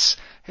place.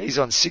 He's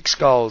on 6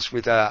 goals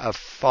with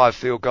 5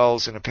 field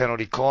goals and a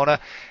penalty corner.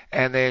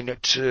 And then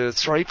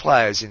 3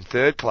 players in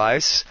third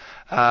place.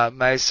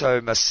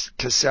 Meso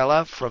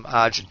Casella from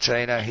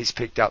Argentina. He's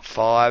picked up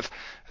 5.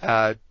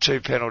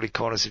 2 penalty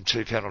corners and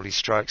 2 penalty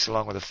strokes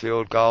along with a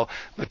field goal.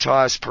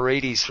 Matthias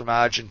Paredes from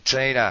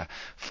Argentina,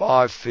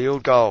 5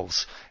 field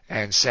goals.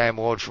 And Sam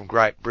Ward from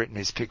Great Britain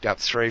has picked up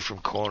 3 from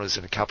corners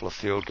and a couple of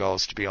field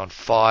goals to be on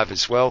 5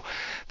 as well.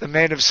 The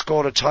men have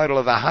scored a total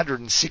of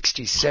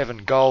 167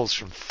 goals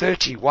from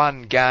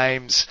 31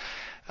 games.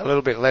 A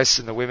little bit less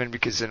than the women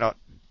because they're not,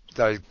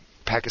 those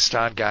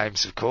Pakistan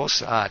games, of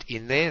course, aren't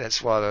in there.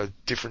 That's why the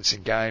difference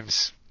in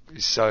games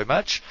is so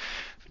much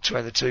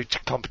between the two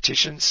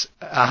competitions.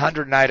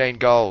 118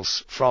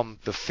 goals from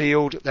the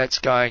field. That's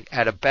going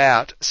at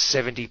about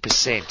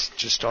 70%,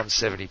 just on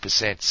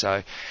 70%.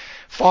 So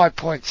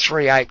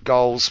 5.38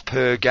 goals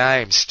per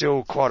game.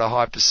 Still quite a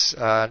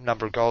high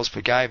number of goals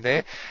per game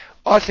there.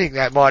 I think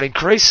that might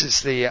decrease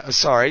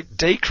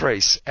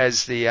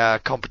as the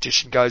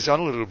competition goes on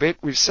a little bit.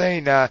 We've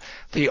seen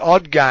the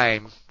odd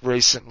game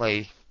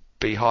recently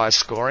be high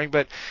scoring,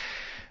 but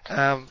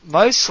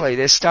mostly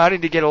they're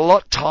starting to get a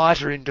lot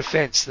tighter in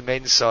defence, the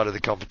men's side of the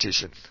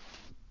competition.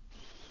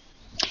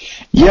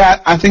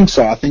 Yeah, I think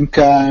so. I think,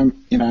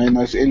 in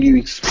those early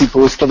weeks,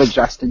 people were still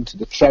adjusting to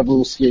the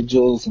travel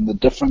schedules and the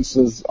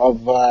differences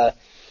of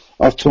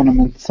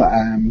tournaments.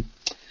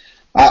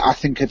 I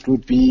think it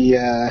would be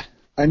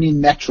only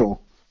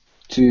natural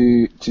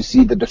to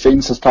see the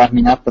defenses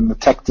tightening up and the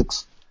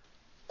tactics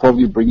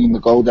probably bringing the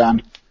goal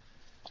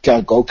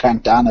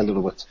count down a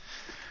little bit.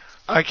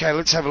 Okay,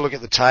 let's have a look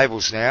at the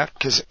tables now,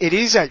 because it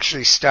is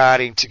actually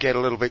starting to get a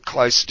little bit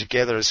closer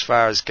together as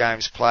far as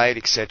games played,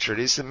 etc.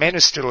 The men are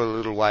still a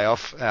little way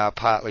off,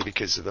 partly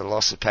because of the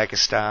loss of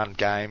Pakistan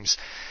games,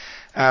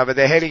 but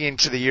they're heading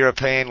into the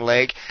European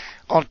leg.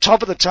 On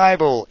top of the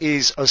table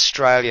is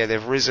Australia.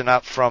 They've risen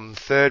up from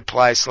third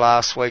place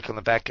last week on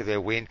the back of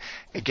their win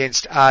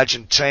against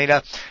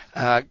Argentina.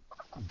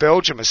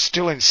 Belgium is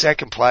still in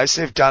second place.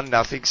 They've done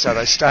nothing, so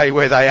they stay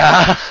where they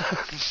are.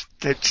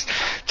 They're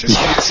just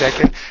in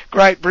second.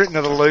 Great Britain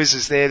are the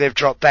losers there. They've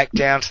dropped back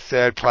down to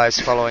third place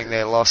following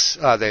their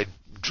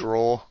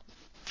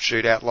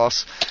shootout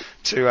loss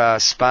to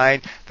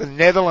Spain. The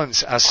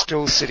Netherlands are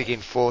still sitting in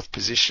fourth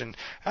position.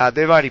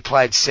 They've only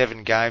played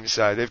 7 games,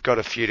 though. They've got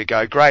a few to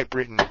go. Great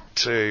Britain,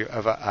 too,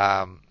 have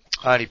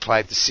only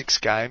played the 6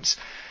 games,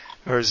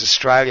 whereas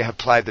Australia have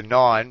played the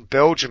 9.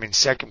 Belgium in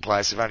second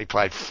place have only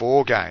played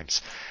 4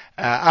 games.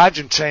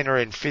 Argentina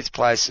in 5th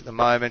place at the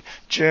moment.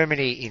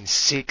 Germany in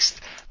 6th,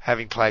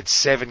 having played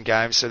 7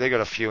 games, so they've got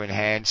a few in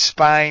hand.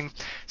 Spain,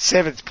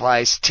 7th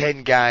place,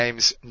 10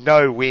 games,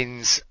 no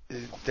wins.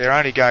 They're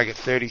only going at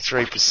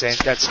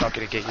 33%. That's not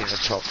going to get you in the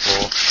top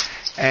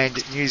 4.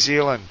 And New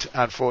Zealand,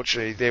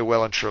 unfortunately, they're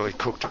well and truly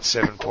cooked at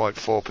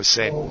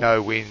 7.4%,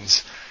 no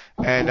wins,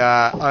 and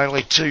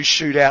only 2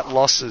 shootout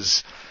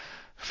losses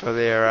for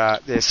their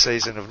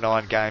season of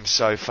 9 games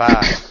so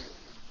far.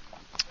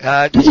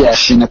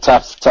 It's been a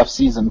tough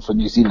season for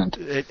New Zealand.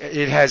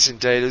 It has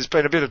indeed. There's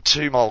been a bit of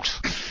tumult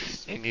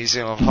in New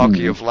Zealand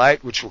hockey of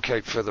late, which we'll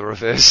keep for the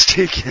reverse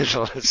stick at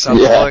some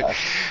point.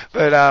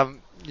 But,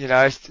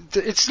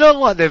 it's not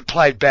like they've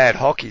played bad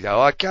hockey, though.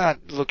 I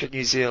can't look at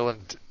New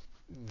Zealand,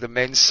 the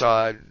men's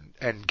side,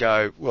 and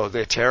go, well,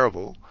 they're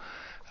terrible.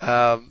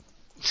 They're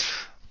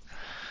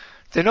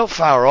not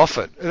far off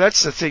it.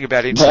 That's the thing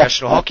about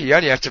international hockey. You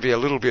only have to be a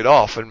little bit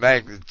off, and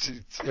man,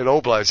 it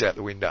all blows out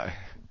the window.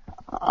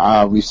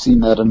 We've seen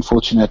that,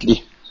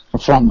 unfortunately,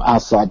 from our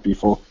side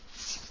before.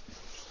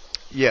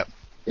 Yep.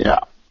 Yeah.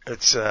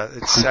 It's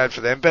sad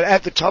for them. But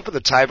at the top of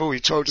the table, we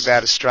talked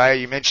about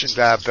Australia. You mentioned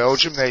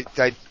Belgium. They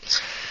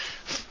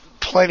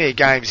plenty of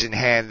games in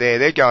hand there.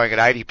 They're going at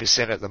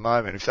 80% at the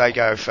moment. If they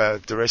go for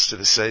the rest of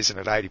the season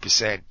at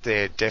 80%,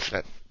 they're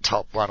definite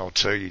top 1 or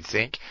 2, you'd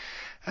think.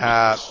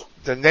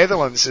 The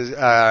Netherlands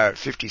are at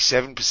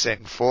 57%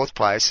 in 4th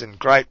place, and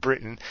Great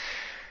Britain,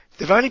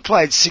 they've only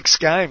played 6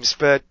 games,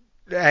 but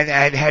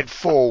and had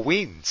 4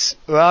 wins.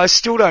 Well, I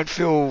still don't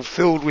feel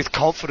filled with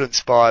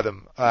confidence by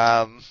them.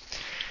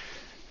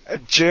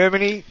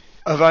 Germany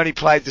have only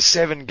played the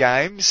 7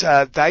 games.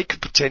 They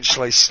could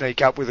potentially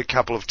sneak up with a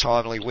couple of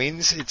timely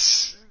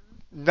wins.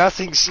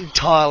 Nothing's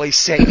entirely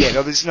set yet.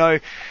 Or there's no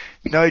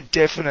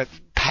definite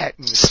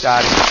pattern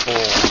starting to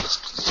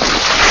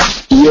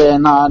form. Yeah,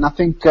 no, and I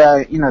think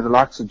the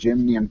likes of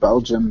Germany and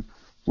Belgium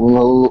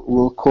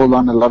will call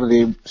on a lot of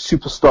their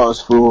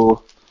superstars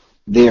for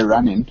their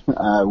run-in,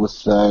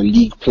 with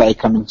league play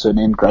coming to an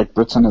end, Great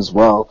Britain as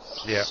well.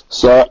 Yeah.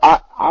 So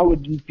I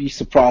wouldn't be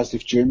surprised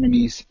if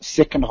Germany's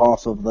second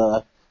half of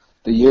the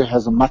year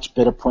has a much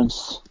better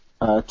points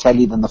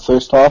tally than the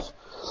first half.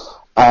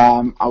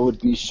 I would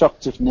be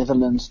shocked if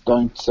Netherlands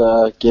don't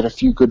get a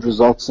few good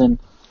results in.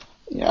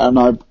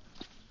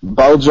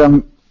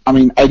 Belgium,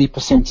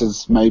 80%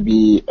 is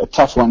maybe a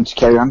tough one to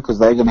carry on because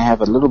they're going to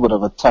have a little bit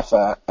of a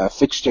tougher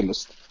fixture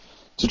list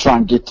to try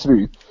and get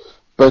through.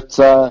 But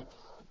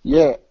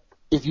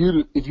if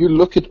you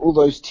look at all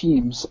those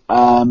teams,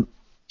 I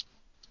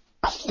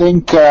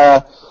think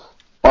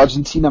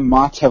Argentina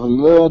might have a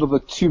little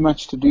bit too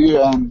much to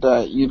do, and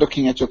you're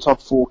looking at your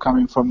top 4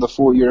 coming from the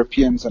 4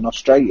 Europeans and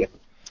Australia.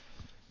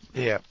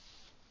 Yeah.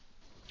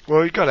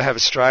 Well, you've got to have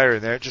Australia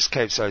in there. It just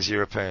keeps those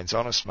Europeans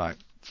honest, mate.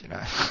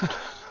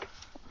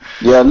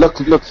 Yeah, look,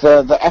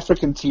 the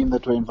African team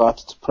that were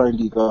invited to Pro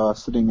League are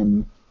sitting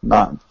in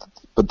ninth,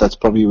 but that's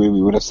probably where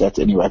we would have sat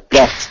anyway.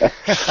 But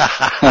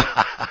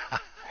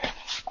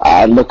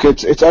look,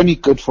 it's only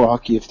good for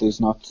hockey if there's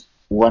not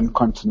one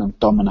continent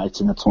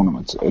dominating a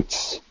tournament.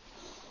 It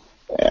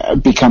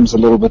becomes a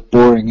little bit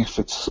boring if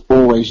it's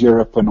always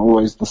Europe and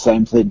always the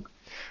same thing.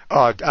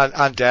 Oh,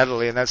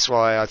 undoubtedly, and that's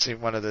why I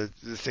think one of the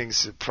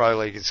things that Pro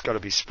League has got to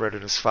be spread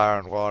as far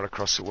and wide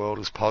across the world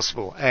as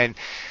possible, and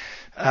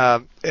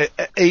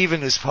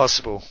even as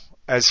possible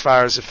as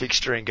far as the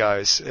fixturing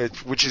goes,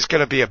 which is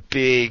going to be a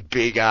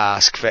big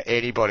ask for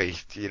anybody.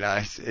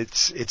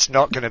 It's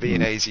not going to be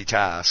an easy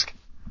task.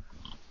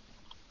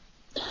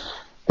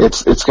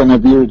 It's going to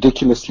be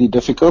ridiculously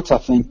difficult. I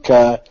think,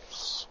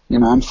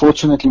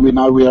 unfortunately, we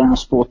know we are in a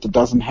sport that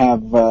doesn't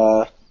have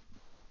the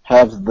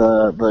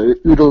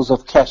oodles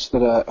of cash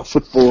that a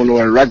football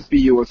or a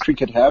rugby or a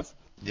cricket have.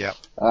 Yeah.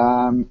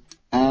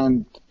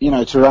 And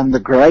to run the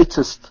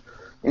greatest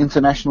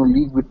international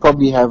league, we'd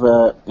probably have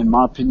in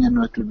my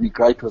opinion, it would be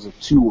great was a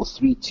 2 or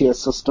 3 tier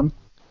system.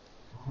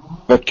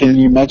 But can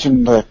you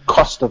imagine the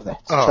cost of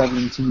that? Oh.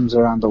 Traveling teams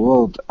around the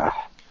world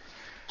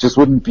just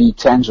wouldn't be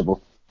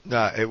tangible.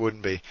 No, it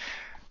wouldn't be.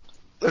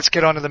 let's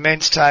get on to the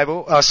men's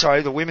table.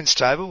 The women's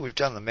table. We've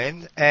done the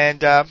men.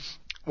 And,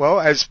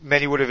 as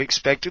many would have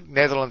expected,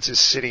 Netherlands is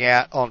sitting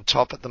out on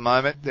top at the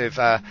moment. They've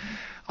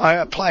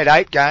played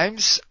 8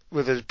 games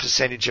with a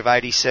percentage of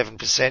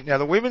 87%. Now,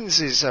 the women's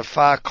is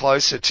far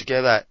closer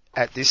together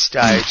at this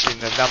stage in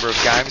the number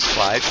of games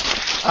played.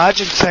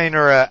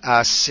 Argentina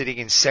are sitting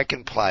in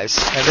second place,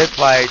 and they've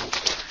played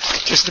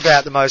just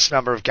about the most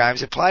number of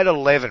games. They've played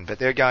 11, but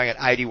they're going at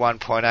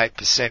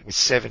 81.8% with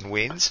 7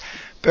 wins.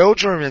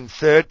 Belgium are in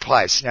third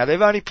place. Now, they've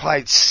only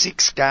played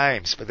 6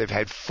 games, but they've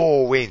had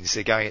 4 wins.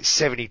 They're going at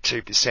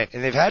 72%.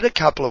 And they've had a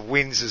couple of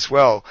wins as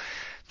well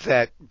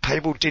that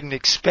people didn't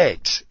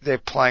expect. They're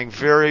playing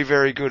very,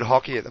 very good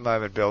hockey at the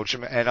moment,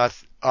 Belgium, and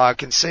I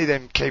can see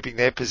them keeping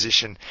their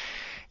position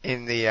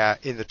in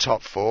the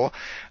top 4.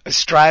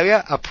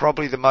 Australia are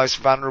probably the most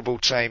vulnerable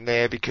team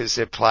there because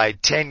they've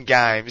played 10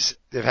 games.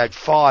 They've had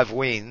 5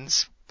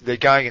 wins. They're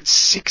going at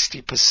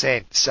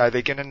 60%, so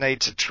they're going to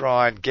need to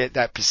try and get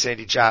that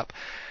percentage up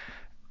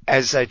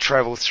as they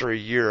travel through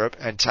Europe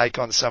and take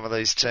on some of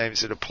these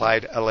teams that have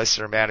played a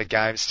lesser amount of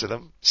games to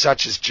them,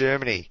 such as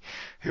Germany,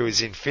 who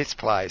is in 5th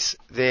place.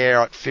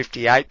 They're at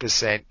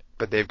 58%,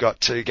 but they've got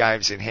 2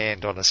 games in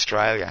hand on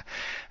Australia.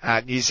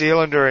 New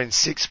Zealand are in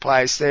 6th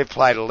place. They've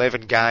played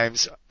 11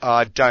 games.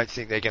 I don't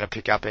think they're going to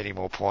pick up any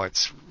more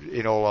points,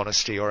 in all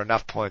honesty, or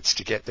enough points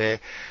to get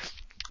there.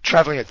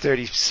 Travelling at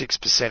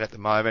 36% at the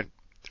moment,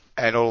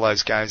 and all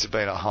those games have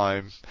been at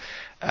home.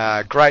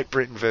 Great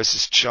Britain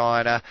versus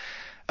China.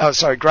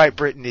 Great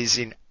Britain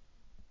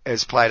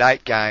has played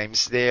 8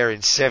 games. They're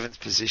in 7th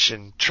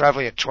position,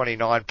 travelling at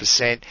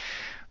 29%.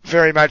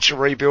 Very much a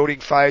rebuilding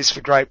phase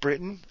for Great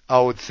Britain, I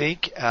would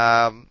think.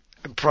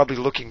 Probably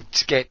looking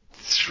to get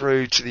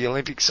through to the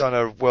Olympics on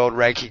a world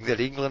ranking that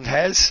England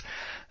has.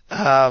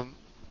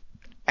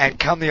 And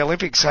come the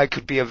Olympics, they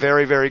could be a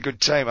very, very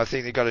good team. I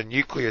think they've got a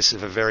nucleus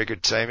of a very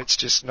good team. It's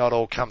just not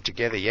all come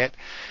together yet.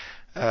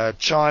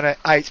 China,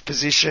 8th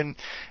position,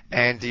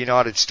 and the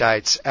United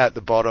States at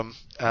the bottom.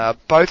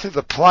 Both of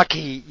the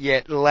plucky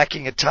yet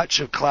lacking a touch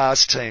of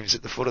class teams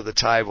at the foot of the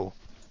table.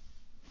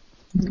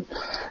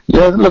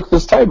 Yeah, look,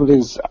 this table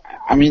is,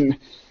 in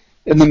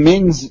the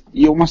men's,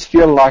 you almost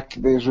feel like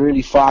there's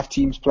really 5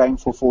 teams playing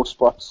for 4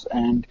 spots,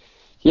 and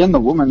here in the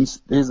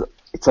women's,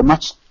 it's a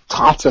much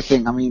tighter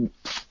thing.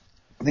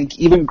 I think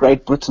even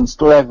Great Britain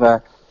still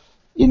have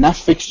enough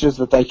fixtures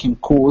that they can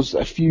cause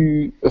a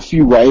few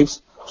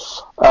waves.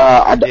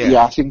 I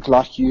think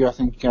like you,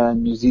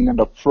 New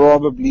Zealand are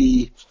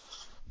probably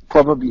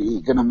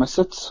going to miss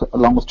it,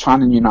 along with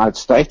China and the United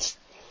States.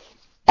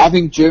 I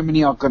think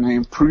Germany are going to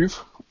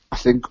improve. I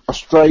think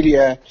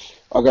Australia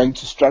are going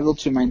to struggle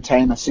to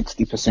maintain a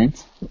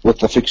 60% with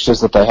the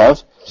fixtures that they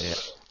have.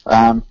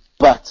 Yeah.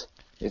 But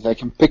if they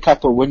can pick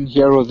up a win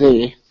here or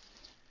there,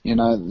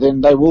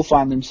 then they will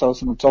find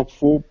themselves in the top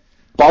 4.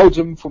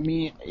 Belgium, for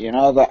me,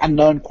 the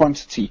unknown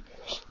quantity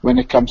when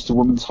it comes to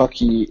women's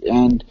hockey,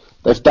 and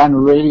they've done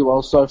really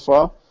well so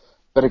far.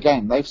 But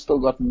again, they've still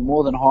got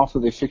more than half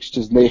of their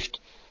fixtures left.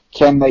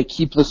 Can they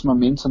keep this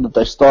momentum that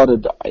they've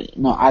started?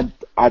 I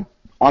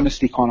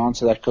honestly can't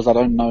answer that because I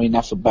don't know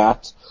enough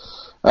about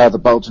the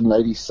Belgian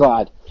ladies'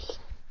 side.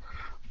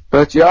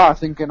 But yeah, I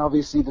think, and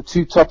obviously the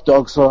 2 top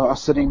dogs are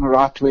sitting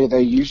right where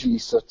they usually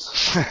sit,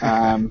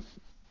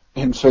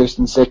 in first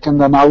and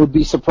second, and I would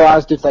be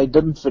surprised if they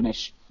didn't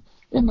finish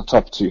in the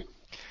top 2.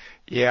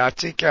 Yeah, I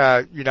think,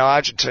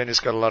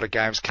 Argentina's got a lot of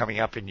games coming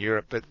up in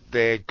Europe, but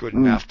they're good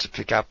enough to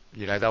pick up,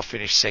 they'll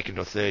finish 2nd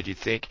or 3rd, you'd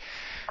think.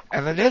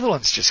 And the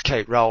Netherlands just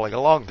keep rolling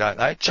along, don't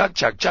they? Chug,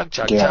 chug, chug,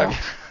 chug, chug.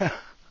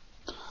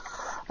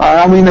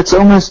 It's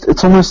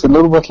almost a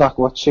little bit like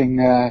watching,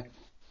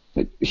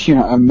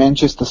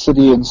 Manchester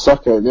City in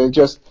soccer. You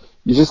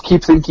just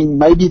keep thinking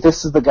maybe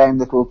this is the game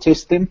that will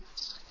test them,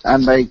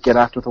 and they get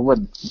out with a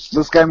win.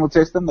 This game will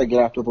test them, they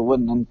get out with a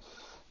win, and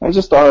they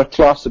just are a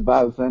class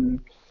above. And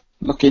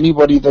look,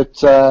 anybody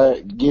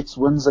that gets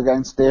wins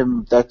against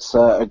them, that's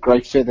a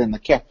great feather in the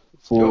cap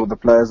for the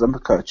players and the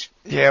coach.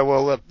 Yeah,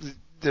 well,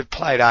 they've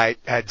played 8,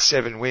 had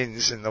 7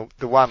 wins, and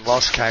the one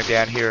loss came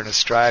down here in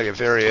Australia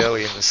very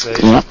early in the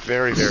season,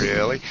 very, very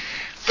early.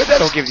 But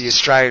that'll give the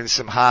Australians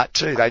some heart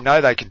too. They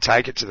know they can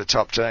take it to the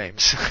top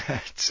teams.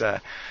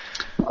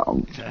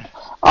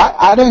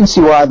 I don't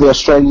see why the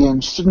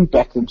Australians shouldn't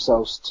back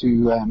themselves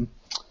to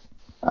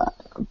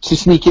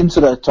sneak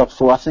into the top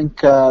 4. I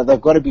think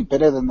they've got to be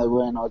better than they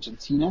were in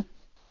Argentina.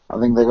 I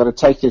think they've got to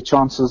take their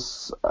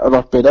chances a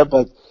lot better.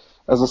 But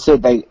as I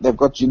said, they've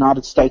got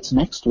United States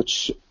next,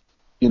 which,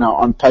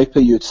 on paper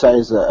you'd say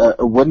is a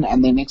win.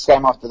 And their next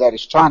game after that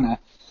is China.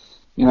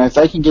 If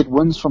they can get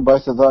wins from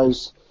both of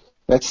those,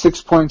 that's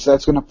 6 points.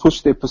 That's going to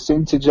push their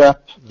percentage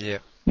up. Yeah.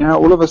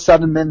 All of a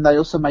sudden then they're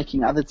also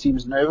making other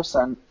teams nervous.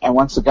 And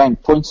once again,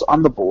 points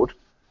on the board,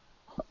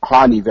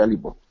 highly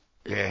valuable.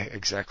 Yeah,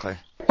 exactly.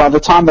 By the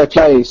time they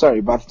play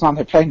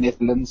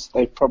Netherlands,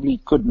 they probably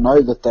could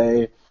know that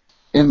they're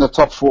in the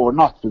top 4 or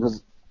not,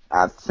 because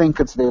I think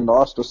it's their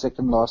last or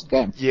second last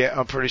game. Yeah,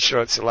 I'm pretty sure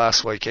it's the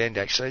last weekend,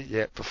 actually.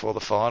 Yeah, before the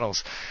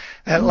finals.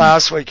 That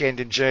last weekend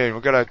in June,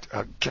 we've got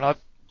to.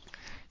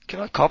 Can Can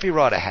I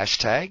copyright a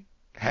hashtag?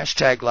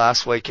 Hashtag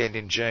last weekend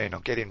in June. I'll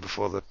get in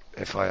before the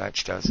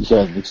FIH does.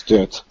 Yeah, let's do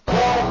it.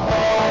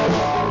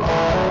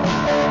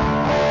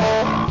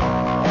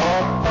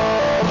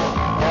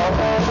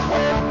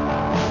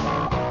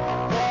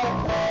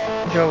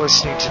 You're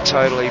listening to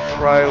Totally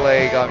Pro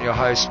League. I'm your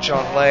host,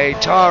 John Lee.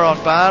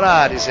 Tyron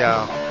Barnard is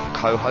our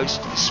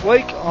co-host this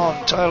week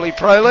on Totally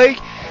Pro League.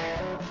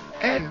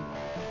 And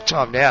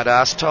time now to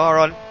ask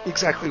Tyron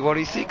exactly what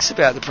he thinks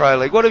about the Pro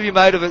League. What have you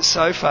made of it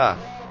so far?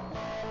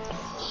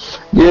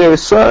 Yeah,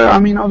 so, I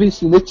mean,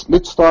 obviously,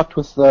 let's start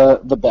with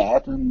the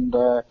bad. And,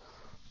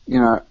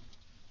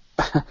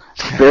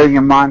 bearing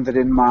in mind that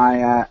in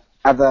my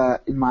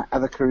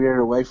other career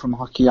away from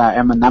hockey, I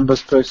am a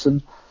numbers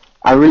person.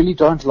 I really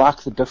don't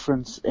like the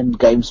difference in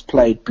games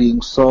played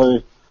being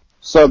so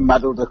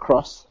muddled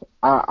across.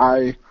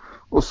 I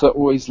also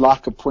always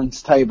like a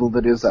points table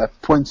that is a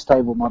points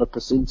table, not a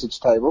percentage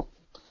table.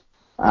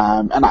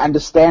 And I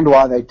understand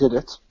why they did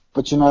it,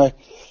 but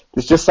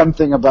there's just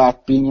something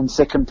about being in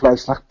second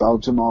place like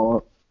Belgium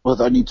or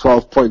with only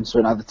 12 points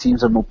when other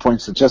teams have more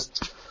points. It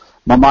just,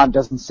 my mind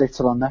doesn't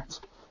settle on that.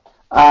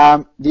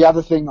 The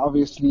other thing,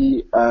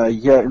 obviously,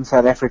 here in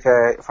South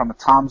Africa, from a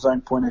time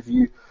zone point of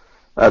view,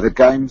 the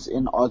games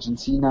in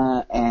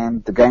Argentina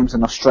and the games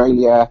in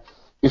Australia,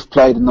 if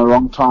played in the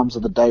wrong times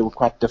of the day, were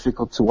quite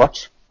difficult to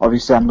watch.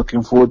 Obviously, I'm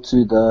looking forward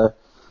to the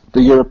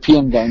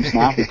European games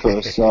now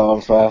because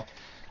of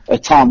a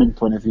timing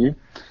point of view.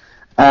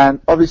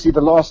 And obviously, the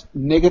last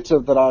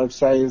negative that I would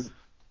say is,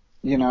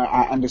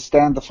 I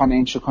understand the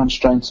financial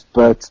constraints,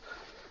 but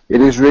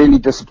it is really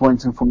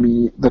disappointing for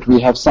me that we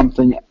have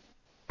something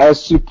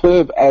as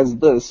superb as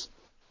this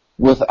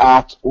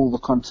without all the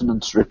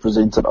continents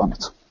represented on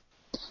it.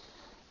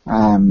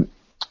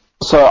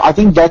 So I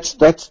think that's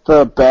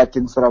the bad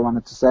things that I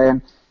wanted to say,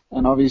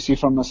 and obviously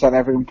from the South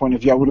African point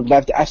of view, I would have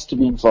loved us to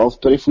be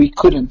involved, but if we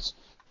couldn't,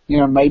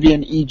 maybe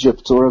an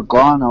Egypt or a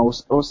Ghana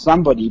or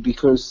somebody,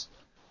 because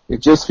it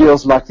just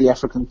feels like the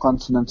African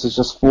continent is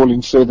just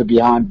falling further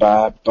behind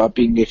by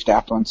being left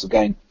out once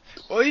again.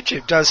 Well,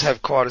 Egypt does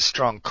have quite a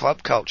strong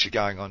club culture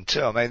going on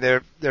too. I mean,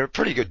 they're a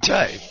pretty good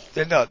team.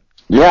 They're not.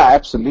 Yeah,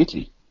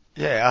 absolutely.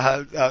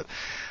 Yeah, I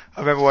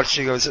remember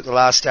watching it was at the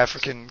last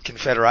African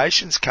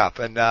Confederations Cup,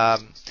 and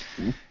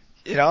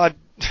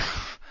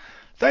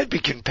they'd be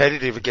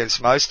competitive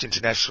against most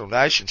international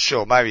nations.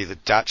 Sure, maybe the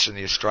Dutch and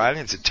the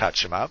Australians would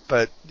touch them up,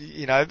 but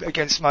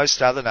against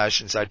most other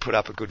nations, they'd put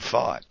up a good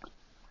fight.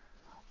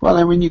 Well,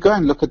 and when you go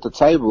and look at the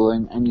table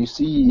and you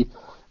see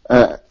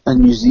a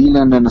New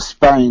Zealand and a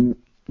Spain,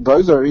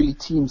 those are really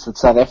teams that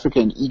South Africa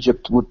and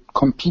Egypt would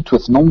compete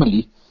with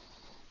normally.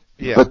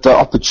 Yeah. But the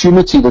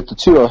opportunity that the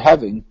two are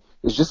having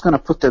is just going to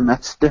put them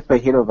that step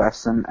ahead of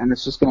us, and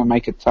it's just going to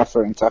make it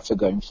tougher and tougher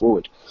going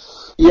forward.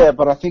 Yeah,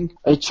 but I think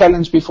a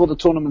challenge before the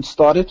tournament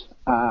started,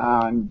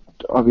 and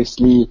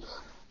obviously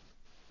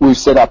we've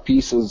set our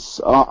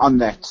pieces on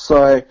that.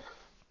 So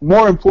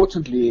more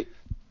importantly,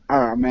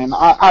 I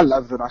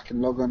love that I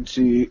can log on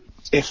to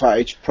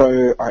FIH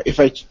Pro,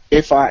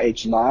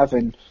 FIH Live,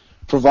 and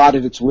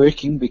provided it's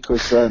working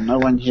because no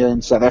one here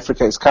in South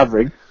Africa is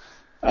covering.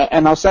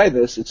 And I'll say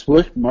this, it's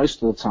worked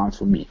most of the time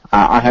for me.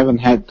 I haven't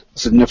had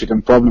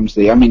significant problems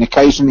there. I mean,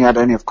 occasionally I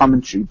don't have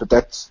commentary, but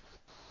that's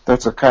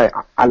okay.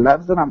 I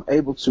love that I'm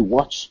able to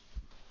watch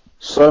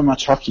so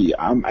much hockey.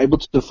 I'm able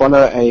to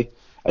follow a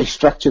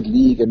structured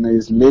league, and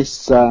there's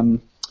less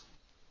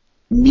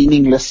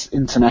meaningless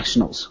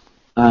internationals.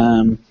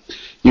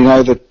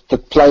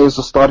 That players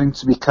are starting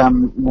to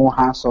become more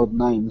household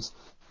names.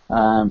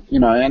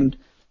 And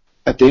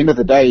at the end of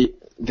the day,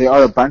 there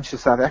are a bunch of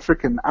South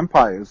African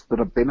umpires that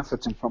are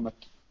benefiting from it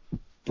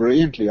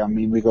brilliantly. I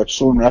mean, we got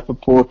Sean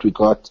Rappaport, we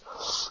got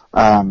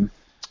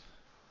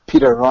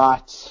Peter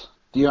Wright,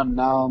 Dion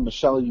Nell,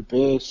 Michelle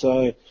Hubert.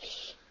 So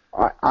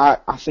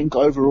I think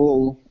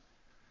overall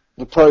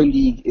the Pro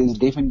League is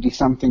definitely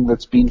something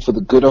that's been for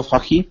the good of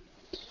hockey.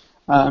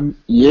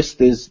 Yes,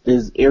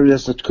 there's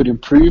areas that could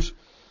improve,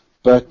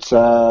 but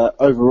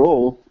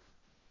overall,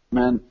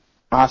 man,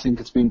 I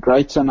think it's been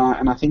great, and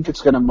I think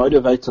it's going to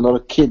motivate a lot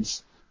of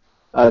kids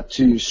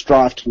to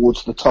strive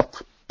towards the top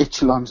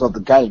echelons of the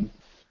game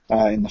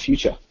in the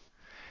future.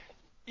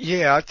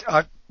 Yeah,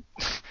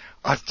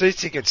 I do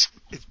think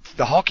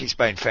the hockey's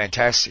been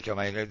fantastic. I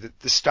mean,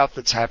 the stuff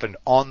that's happened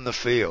on the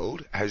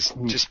field has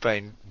just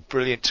been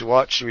brilliant to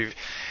watch. We've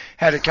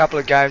had a couple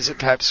of games that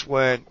perhaps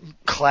weren't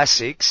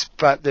classics,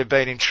 but they've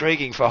been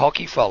intriguing for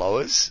hockey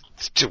followers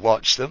to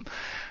watch them.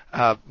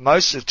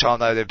 Most of the time,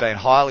 though, they've been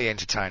highly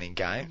entertaining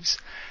games.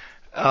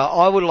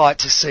 I would like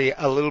to see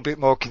a little bit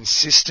more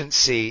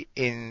consistency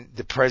in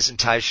the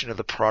presentation of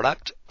the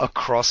product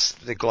across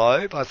the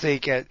globe. I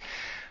think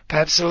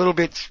perhaps a little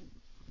bit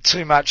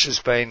too much has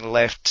been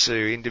left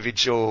to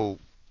individual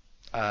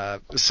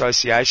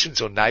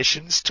associations or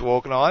nations to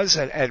organise,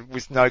 and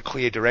with no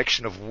clear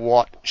direction of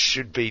what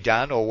should be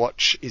done or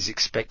what is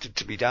expected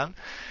to be done.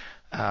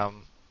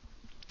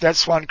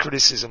 That's one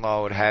criticism I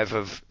would have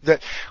of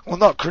that. Well,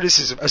 not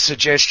criticism, a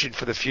suggestion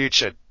for the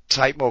future.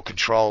 Take more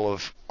control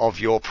of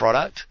your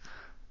product.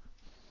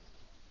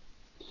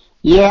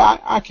 Yeah,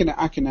 I can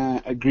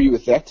agree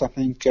with that. I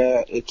think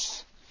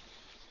it's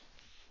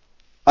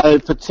a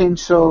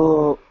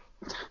potential.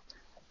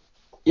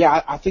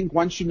 Yeah, I think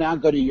once you now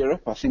go to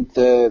Europe, I think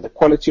the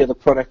quality of the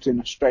product in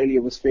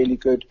Australia was fairly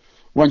good.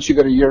 Once you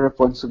go to Europe,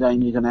 once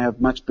again, you're going to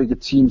have much bigger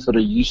teams that are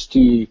used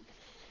to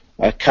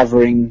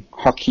covering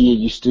hockey,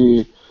 used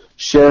to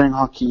sharing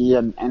hockey,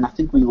 and I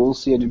think we will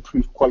see an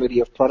improved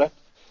quality of product.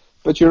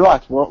 But you're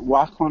right.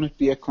 Why can't it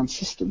be a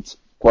consistent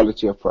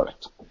quality of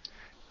product?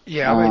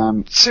 Yeah, I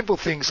mean, simple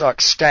things like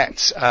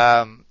stats.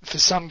 For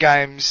some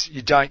games,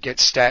 you don't get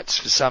stats.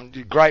 For some,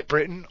 Great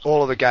Britain,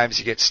 all of the games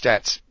you get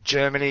stats.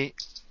 Germany,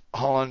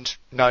 Holland,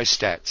 no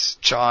stats.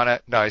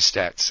 China, no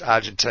stats.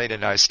 Argentina,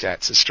 no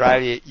stats.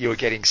 Australia, you're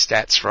getting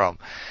stats from.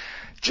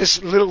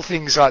 Just little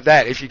things like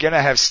that. If you're going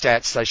to have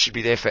stats, they should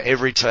be there for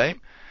every team,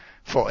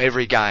 for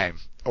every game,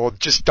 or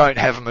just don't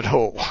have them at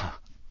all.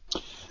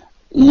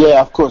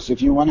 Yeah, of course.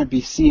 If you want to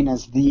be seen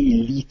as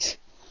the elite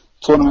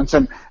tournaments,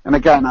 and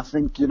again, I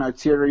think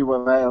Thierry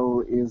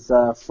Wavell is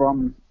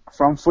from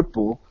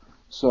football,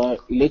 so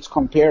let's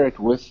compare it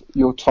with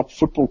your top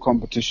football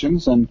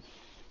competitions, and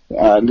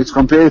let's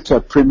compare it to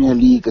a Premier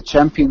League, a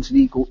Champions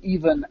League, or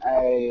even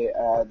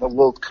the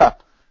World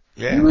Cup.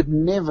 Yeah. You would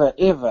never,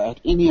 ever, at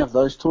any of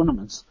those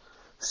tournaments,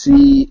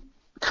 see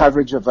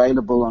coverage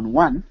available on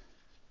one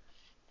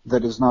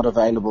that is not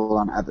available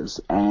on others.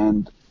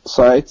 And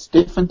so it's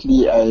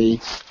definitely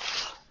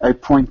a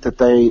point that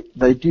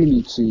they do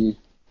need to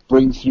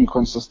bring through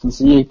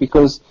consistency,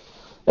 because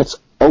it's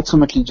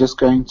ultimately just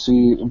going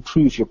to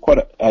improve your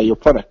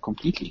product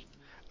completely.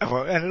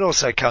 Well, and it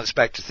also comes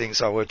back to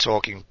things like we were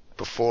talking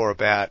before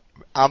about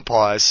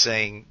umpires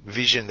seeing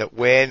vision that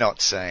we're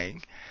not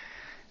seeing,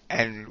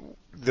 and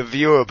the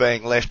viewer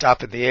being left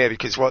up in the air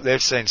because what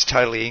they've seen is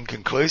totally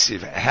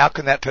inconclusive. How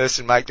can that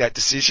person make that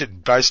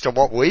decision based on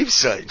what we've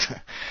seen?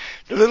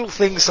 The little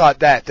things like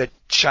that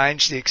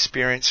change the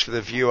experience for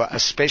the viewer,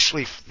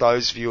 especially for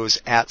those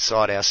viewers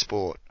outside our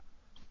sport.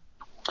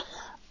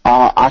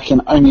 I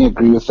can only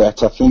agree with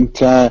that. I think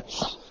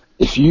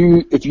if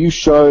you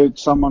showed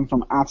someone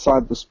from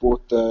outside the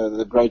sport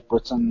the Great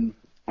Britain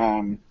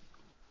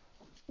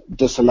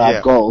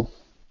disallowed goal,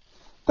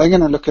 they're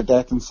going to look at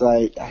that and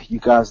say, you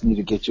guys need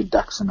to get your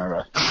ducks in a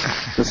row.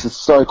 This is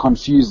so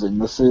confusing.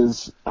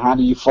 How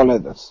do you follow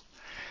this?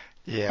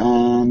 Yeah.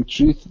 And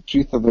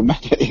truth of the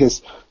matter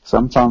is,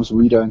 sometimes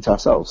we don't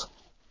ourselves.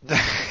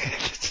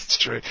 That's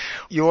true.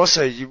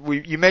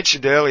 You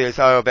mentioned earlier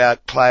though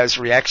about players'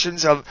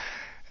 reactions.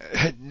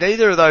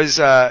 Neither of those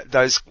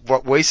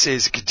what we see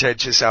as a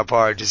contentious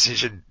umpiring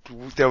decision,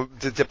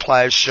 the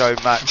players show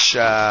much,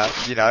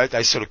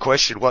 they sort of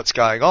questioned what's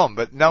going on,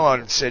 but no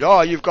one said,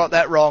 oh, you've got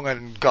that wrong,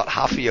 and got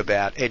huffy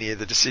about any of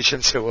the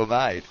decisions that were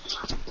made.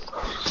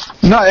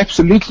 No,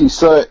 absolutely.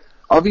 So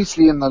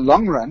obviously in the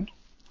long run,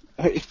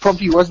 it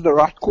probably was the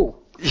right call.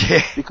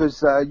 Yeah.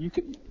 Because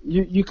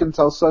you can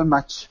tell so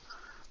much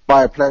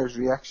by a player's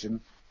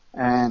reaction,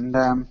 and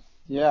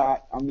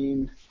I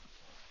mean.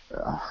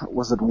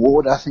 Was it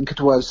Ward? I think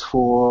it was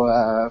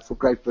for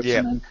Great Britain.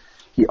 Yep. And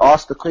he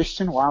asked the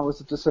question, why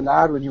was it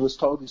disallowed? When he was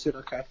told, he said,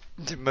 okay.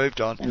 Moved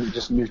on. And he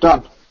just moved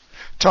on.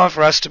 Time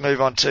for us to move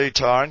on too,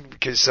 Tyron,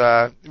 because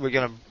we're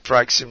going to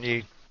break some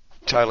new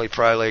totally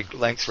pro league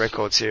length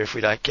records here if we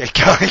don't get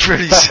going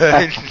pretty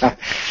soon.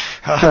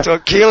 I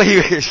thought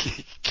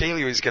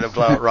Keeley was going to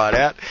blow it right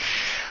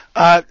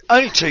out.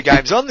 Only 2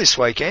 games on this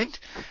weekend,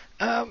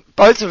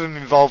 both of them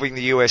involving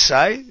the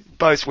USA,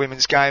 both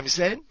women's games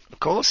then. Of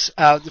course.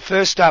 The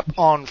first up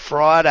on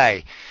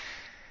Friday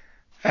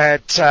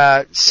at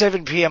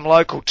 7 p.m.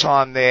 local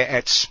time there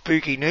at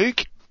Spooky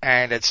Nook,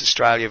 and it's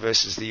Australia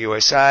versus the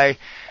USA.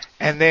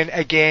 And then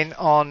again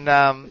on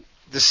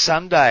the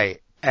Sunday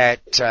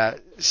at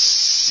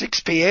 6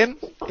 p.m.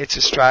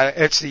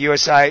 it's the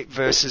USA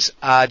versus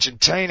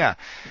Argentina.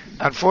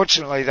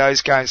 Unfortunately,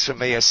 those games for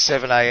me are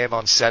 7 a.m.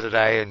 on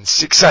Saturday and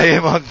 6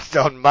 a.m.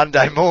 on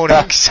Monday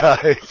morning,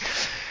 so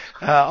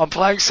I'm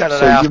playing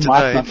Saturday afternoon. So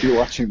you might not be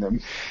watching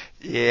them.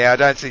 Yeah, I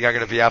don't think I'm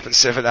going to be up at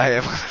 7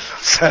 a.m. on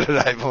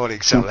Saturday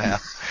morning somehow.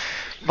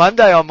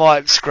 Monday I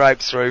might scrape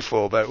through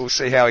for, but we'll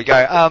see how we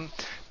go.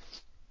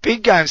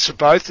 Big games for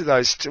both of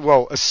those.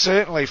 Well,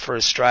 certainly for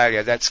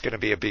Australia, that's going to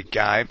be a big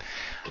game.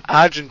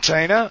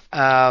 Argentina,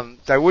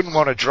 they wouldn't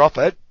want to drop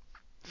it.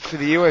 For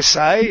the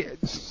USA,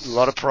 a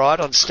lot of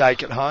pride on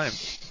stake at home.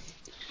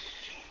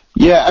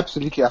 Yeah,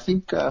 absolutely. I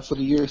think for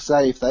the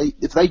USA, if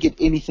they get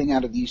anything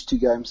out of these 2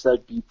 games,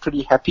 they'd be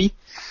pretty happy.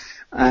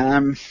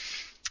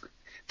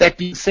 That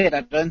being said,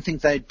 I don't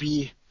think they'd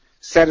be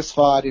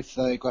satisfied if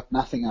they got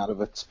nothing out of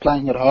it.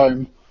 Playing at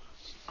home,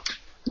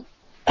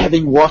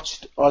 having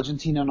watched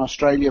Argentina and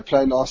Australia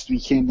play last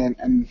weekend,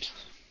 and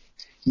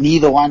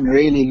neither one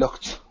really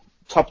looked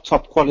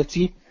top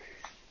quality,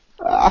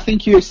 I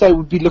think USA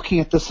would be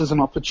looking at this as an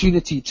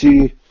opportunity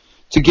to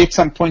get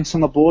some points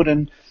on the board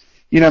and,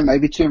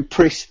 maybe to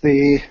impress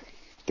their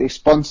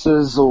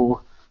sponsors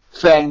or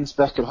fans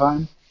back at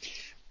home.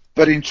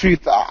 But in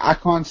truth, I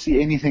can't see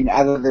anything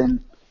other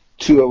than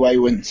 2 away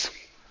wins.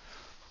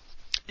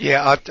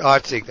 Yeah, I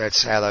think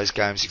that's how those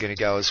games are going to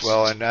go as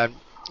well. And,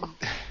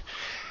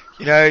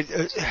 you know,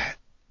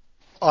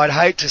 I'd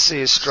hate to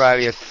see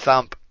Australia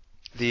thump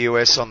the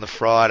US on the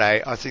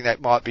Friday. I think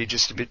that might be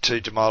just a bit too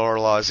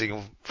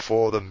demoralising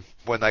for them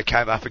when they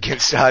came up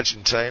against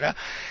Argentina.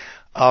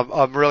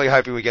 I'm really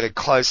hoping we get a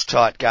close,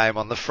 tight game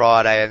on the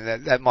Friday,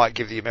 and that might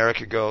give the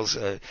American girls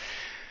a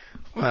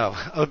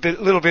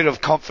little bit of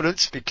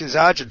confidence, because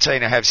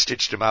Argentina have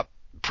stitched them up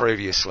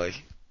previously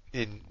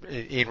in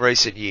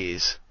recent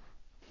years.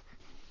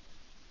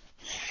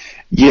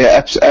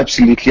 Yeah,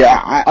 absolutely.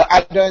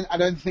 I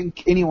don't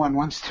think anyone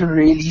wants to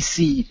really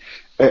see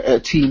a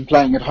team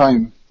playing at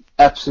home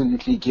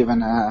absolutely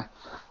given a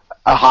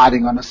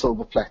hiding on a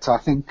silver platter. I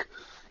think,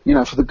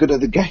 for the good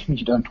of the game,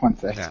 you don't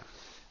want that.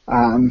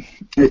 No.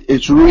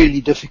 It's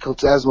really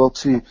difficult as well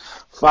to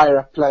fire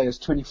up players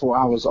 24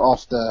 hours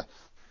after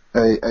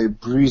a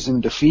bruising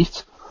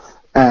defeat.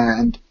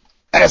 And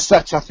as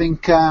such, I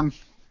think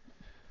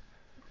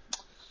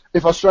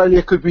if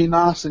Australia could be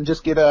nice and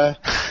just get a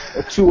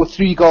 2 or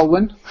 3 goal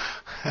win,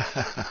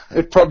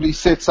 it probably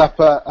sets up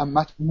a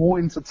much more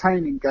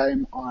entertaining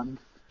game on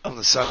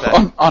the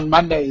Sunday. On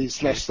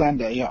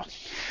Monday/Sunday, yeah.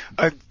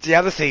 The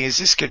other thing is,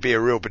 this could be a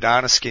real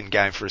banana skin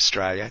game for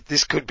Australia.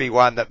 This could be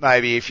one that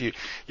maybe if you're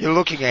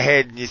looking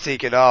ahead and you're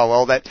thinking, oh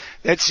well,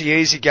 that's the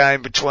easy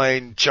game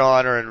between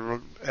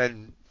China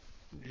and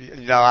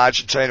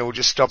Argentina will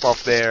just stop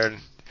off there,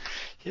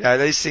 and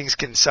these things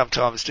can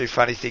sometimes do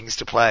funny things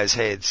to players'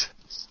 heads.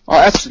 Oh,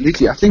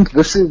 absolutely. I think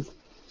this is,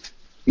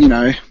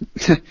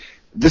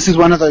 this is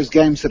one of those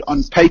games that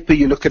on paper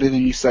you look at it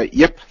and you say,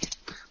 yep,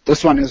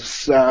 this one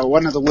is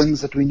one of the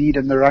wins that we need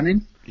in the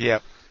run-in.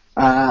 Yep.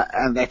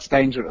 And that's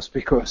dangerous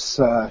because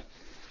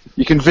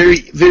you can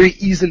very, very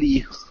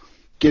easily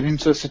get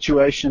into a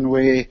situation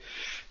where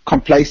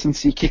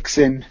complacency kicks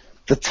in,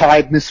 the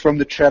tiredness from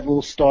the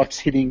travel starts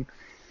hitting,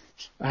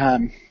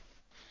 the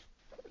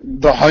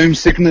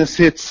homesickness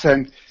hits,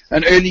 and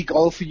an early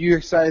goal for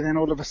USA, then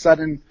all of a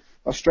sudden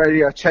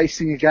Australia are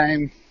chasing a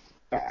game.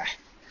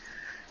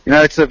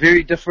 It's a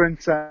very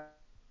different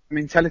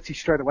mentality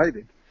straight away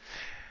then.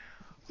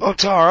 Well,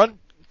 Tyron,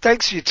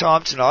 thanks for your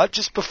time tonight.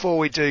 Just before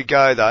we do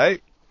go, though,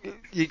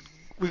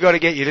 we've got to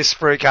get you to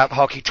spruik up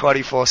Hockey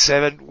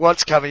 24/7.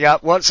 What's coming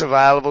up? What's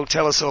available?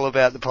 Tell us all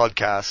about the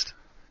podcast.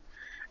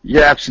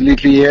 Yeah,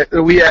 absolutely. Yeah.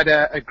 We had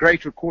a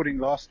great recording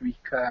last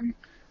week.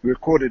 We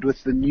recorded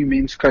with the new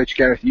men's coach,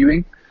 Gareth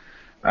Ewing.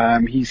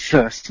 He's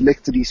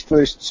selected his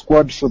first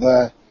squad for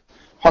the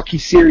hockey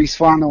series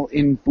final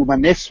in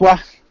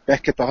Bhubaneswar,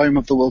 back at the home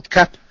of the World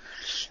Cup.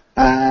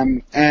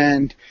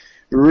 And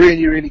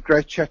really, really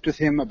great chat with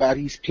him about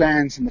his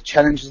plans and the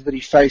challenges that he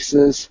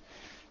faces.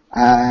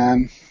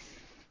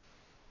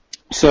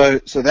 So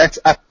that's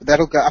up.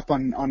 That'll go up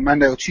on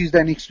Monday or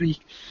Tuesday next week.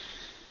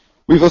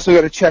 We've also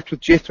got a chat with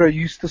Jethro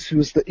Eustace, who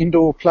is the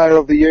Indoor Player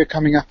of the Year,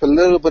 coming up a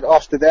little bit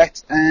after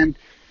that. And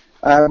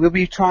we'll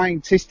be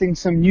testing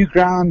some new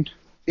ground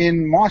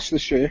in March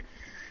this year.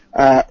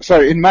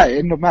 In May,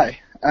 end of May.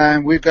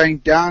 We're going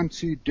down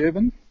to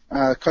Durban,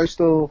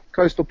 coastal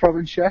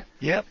province here.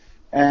 Yep.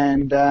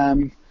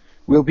 And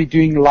we'll be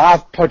doing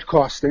live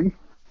podcasting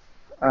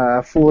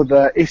for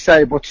the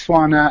SA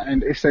Botswana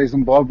and SA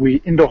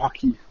Zimbabwe indoor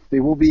hockey.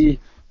 There will be,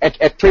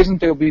 at present,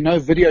 there will be no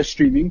video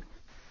streaming,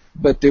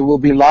 but there will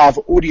be live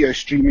audio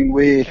streaming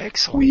where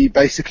Excellent. We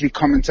basically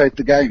commentate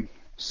the game.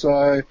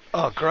 So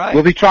great.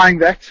 We'll be trying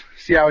that,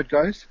 see how it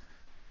goes.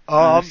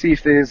 See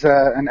if there's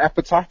an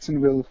appetite,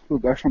 and we'll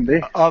go from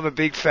there. I'm a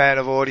big fan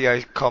of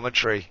audio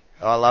commentary.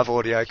 I love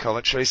audio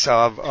commentary, so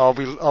I'll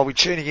be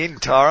tuning in,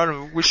 Tyron,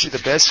 and wish you the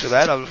best for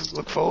that. I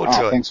look forward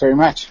to it. Thanks very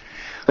much.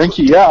 Thank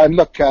you. Yeah, and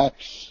look,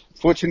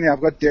 fortunately,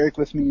 I've got Derek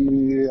with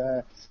me,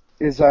 who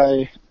is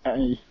a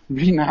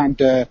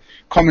renowned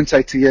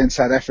commentator here in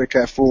South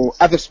Africa for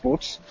other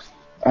sports,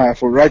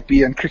 for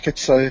rugby and cricket.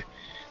 So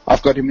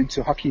I've got him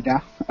into hockey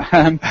now.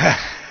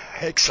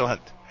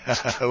 Excellent.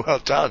 Well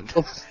done.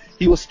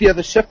 He will steer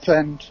the ship,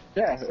 and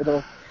yeah,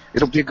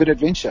 it'll be a good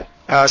adventure.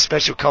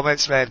 Special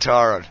comments, man,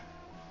 Tyron.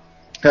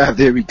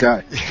 There we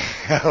go.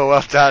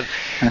 Well done.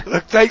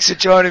 Look, thanks for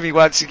joining me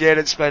once again.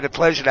 It's been a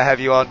pleasure to have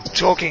you on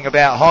talking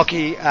about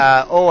hockey.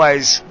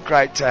 Always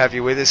great to have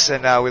you with us,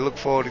 and we look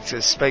forward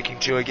to speaking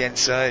to you again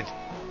soon.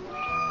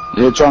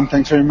 Yeah, John,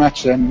 thanks very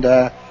much, and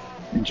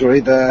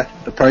enjoy the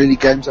Pro League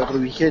games over the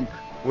weekend.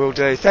 Will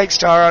do. Thanks,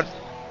 Tyron.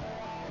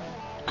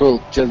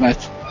 Cool. Cheers,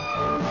 mate.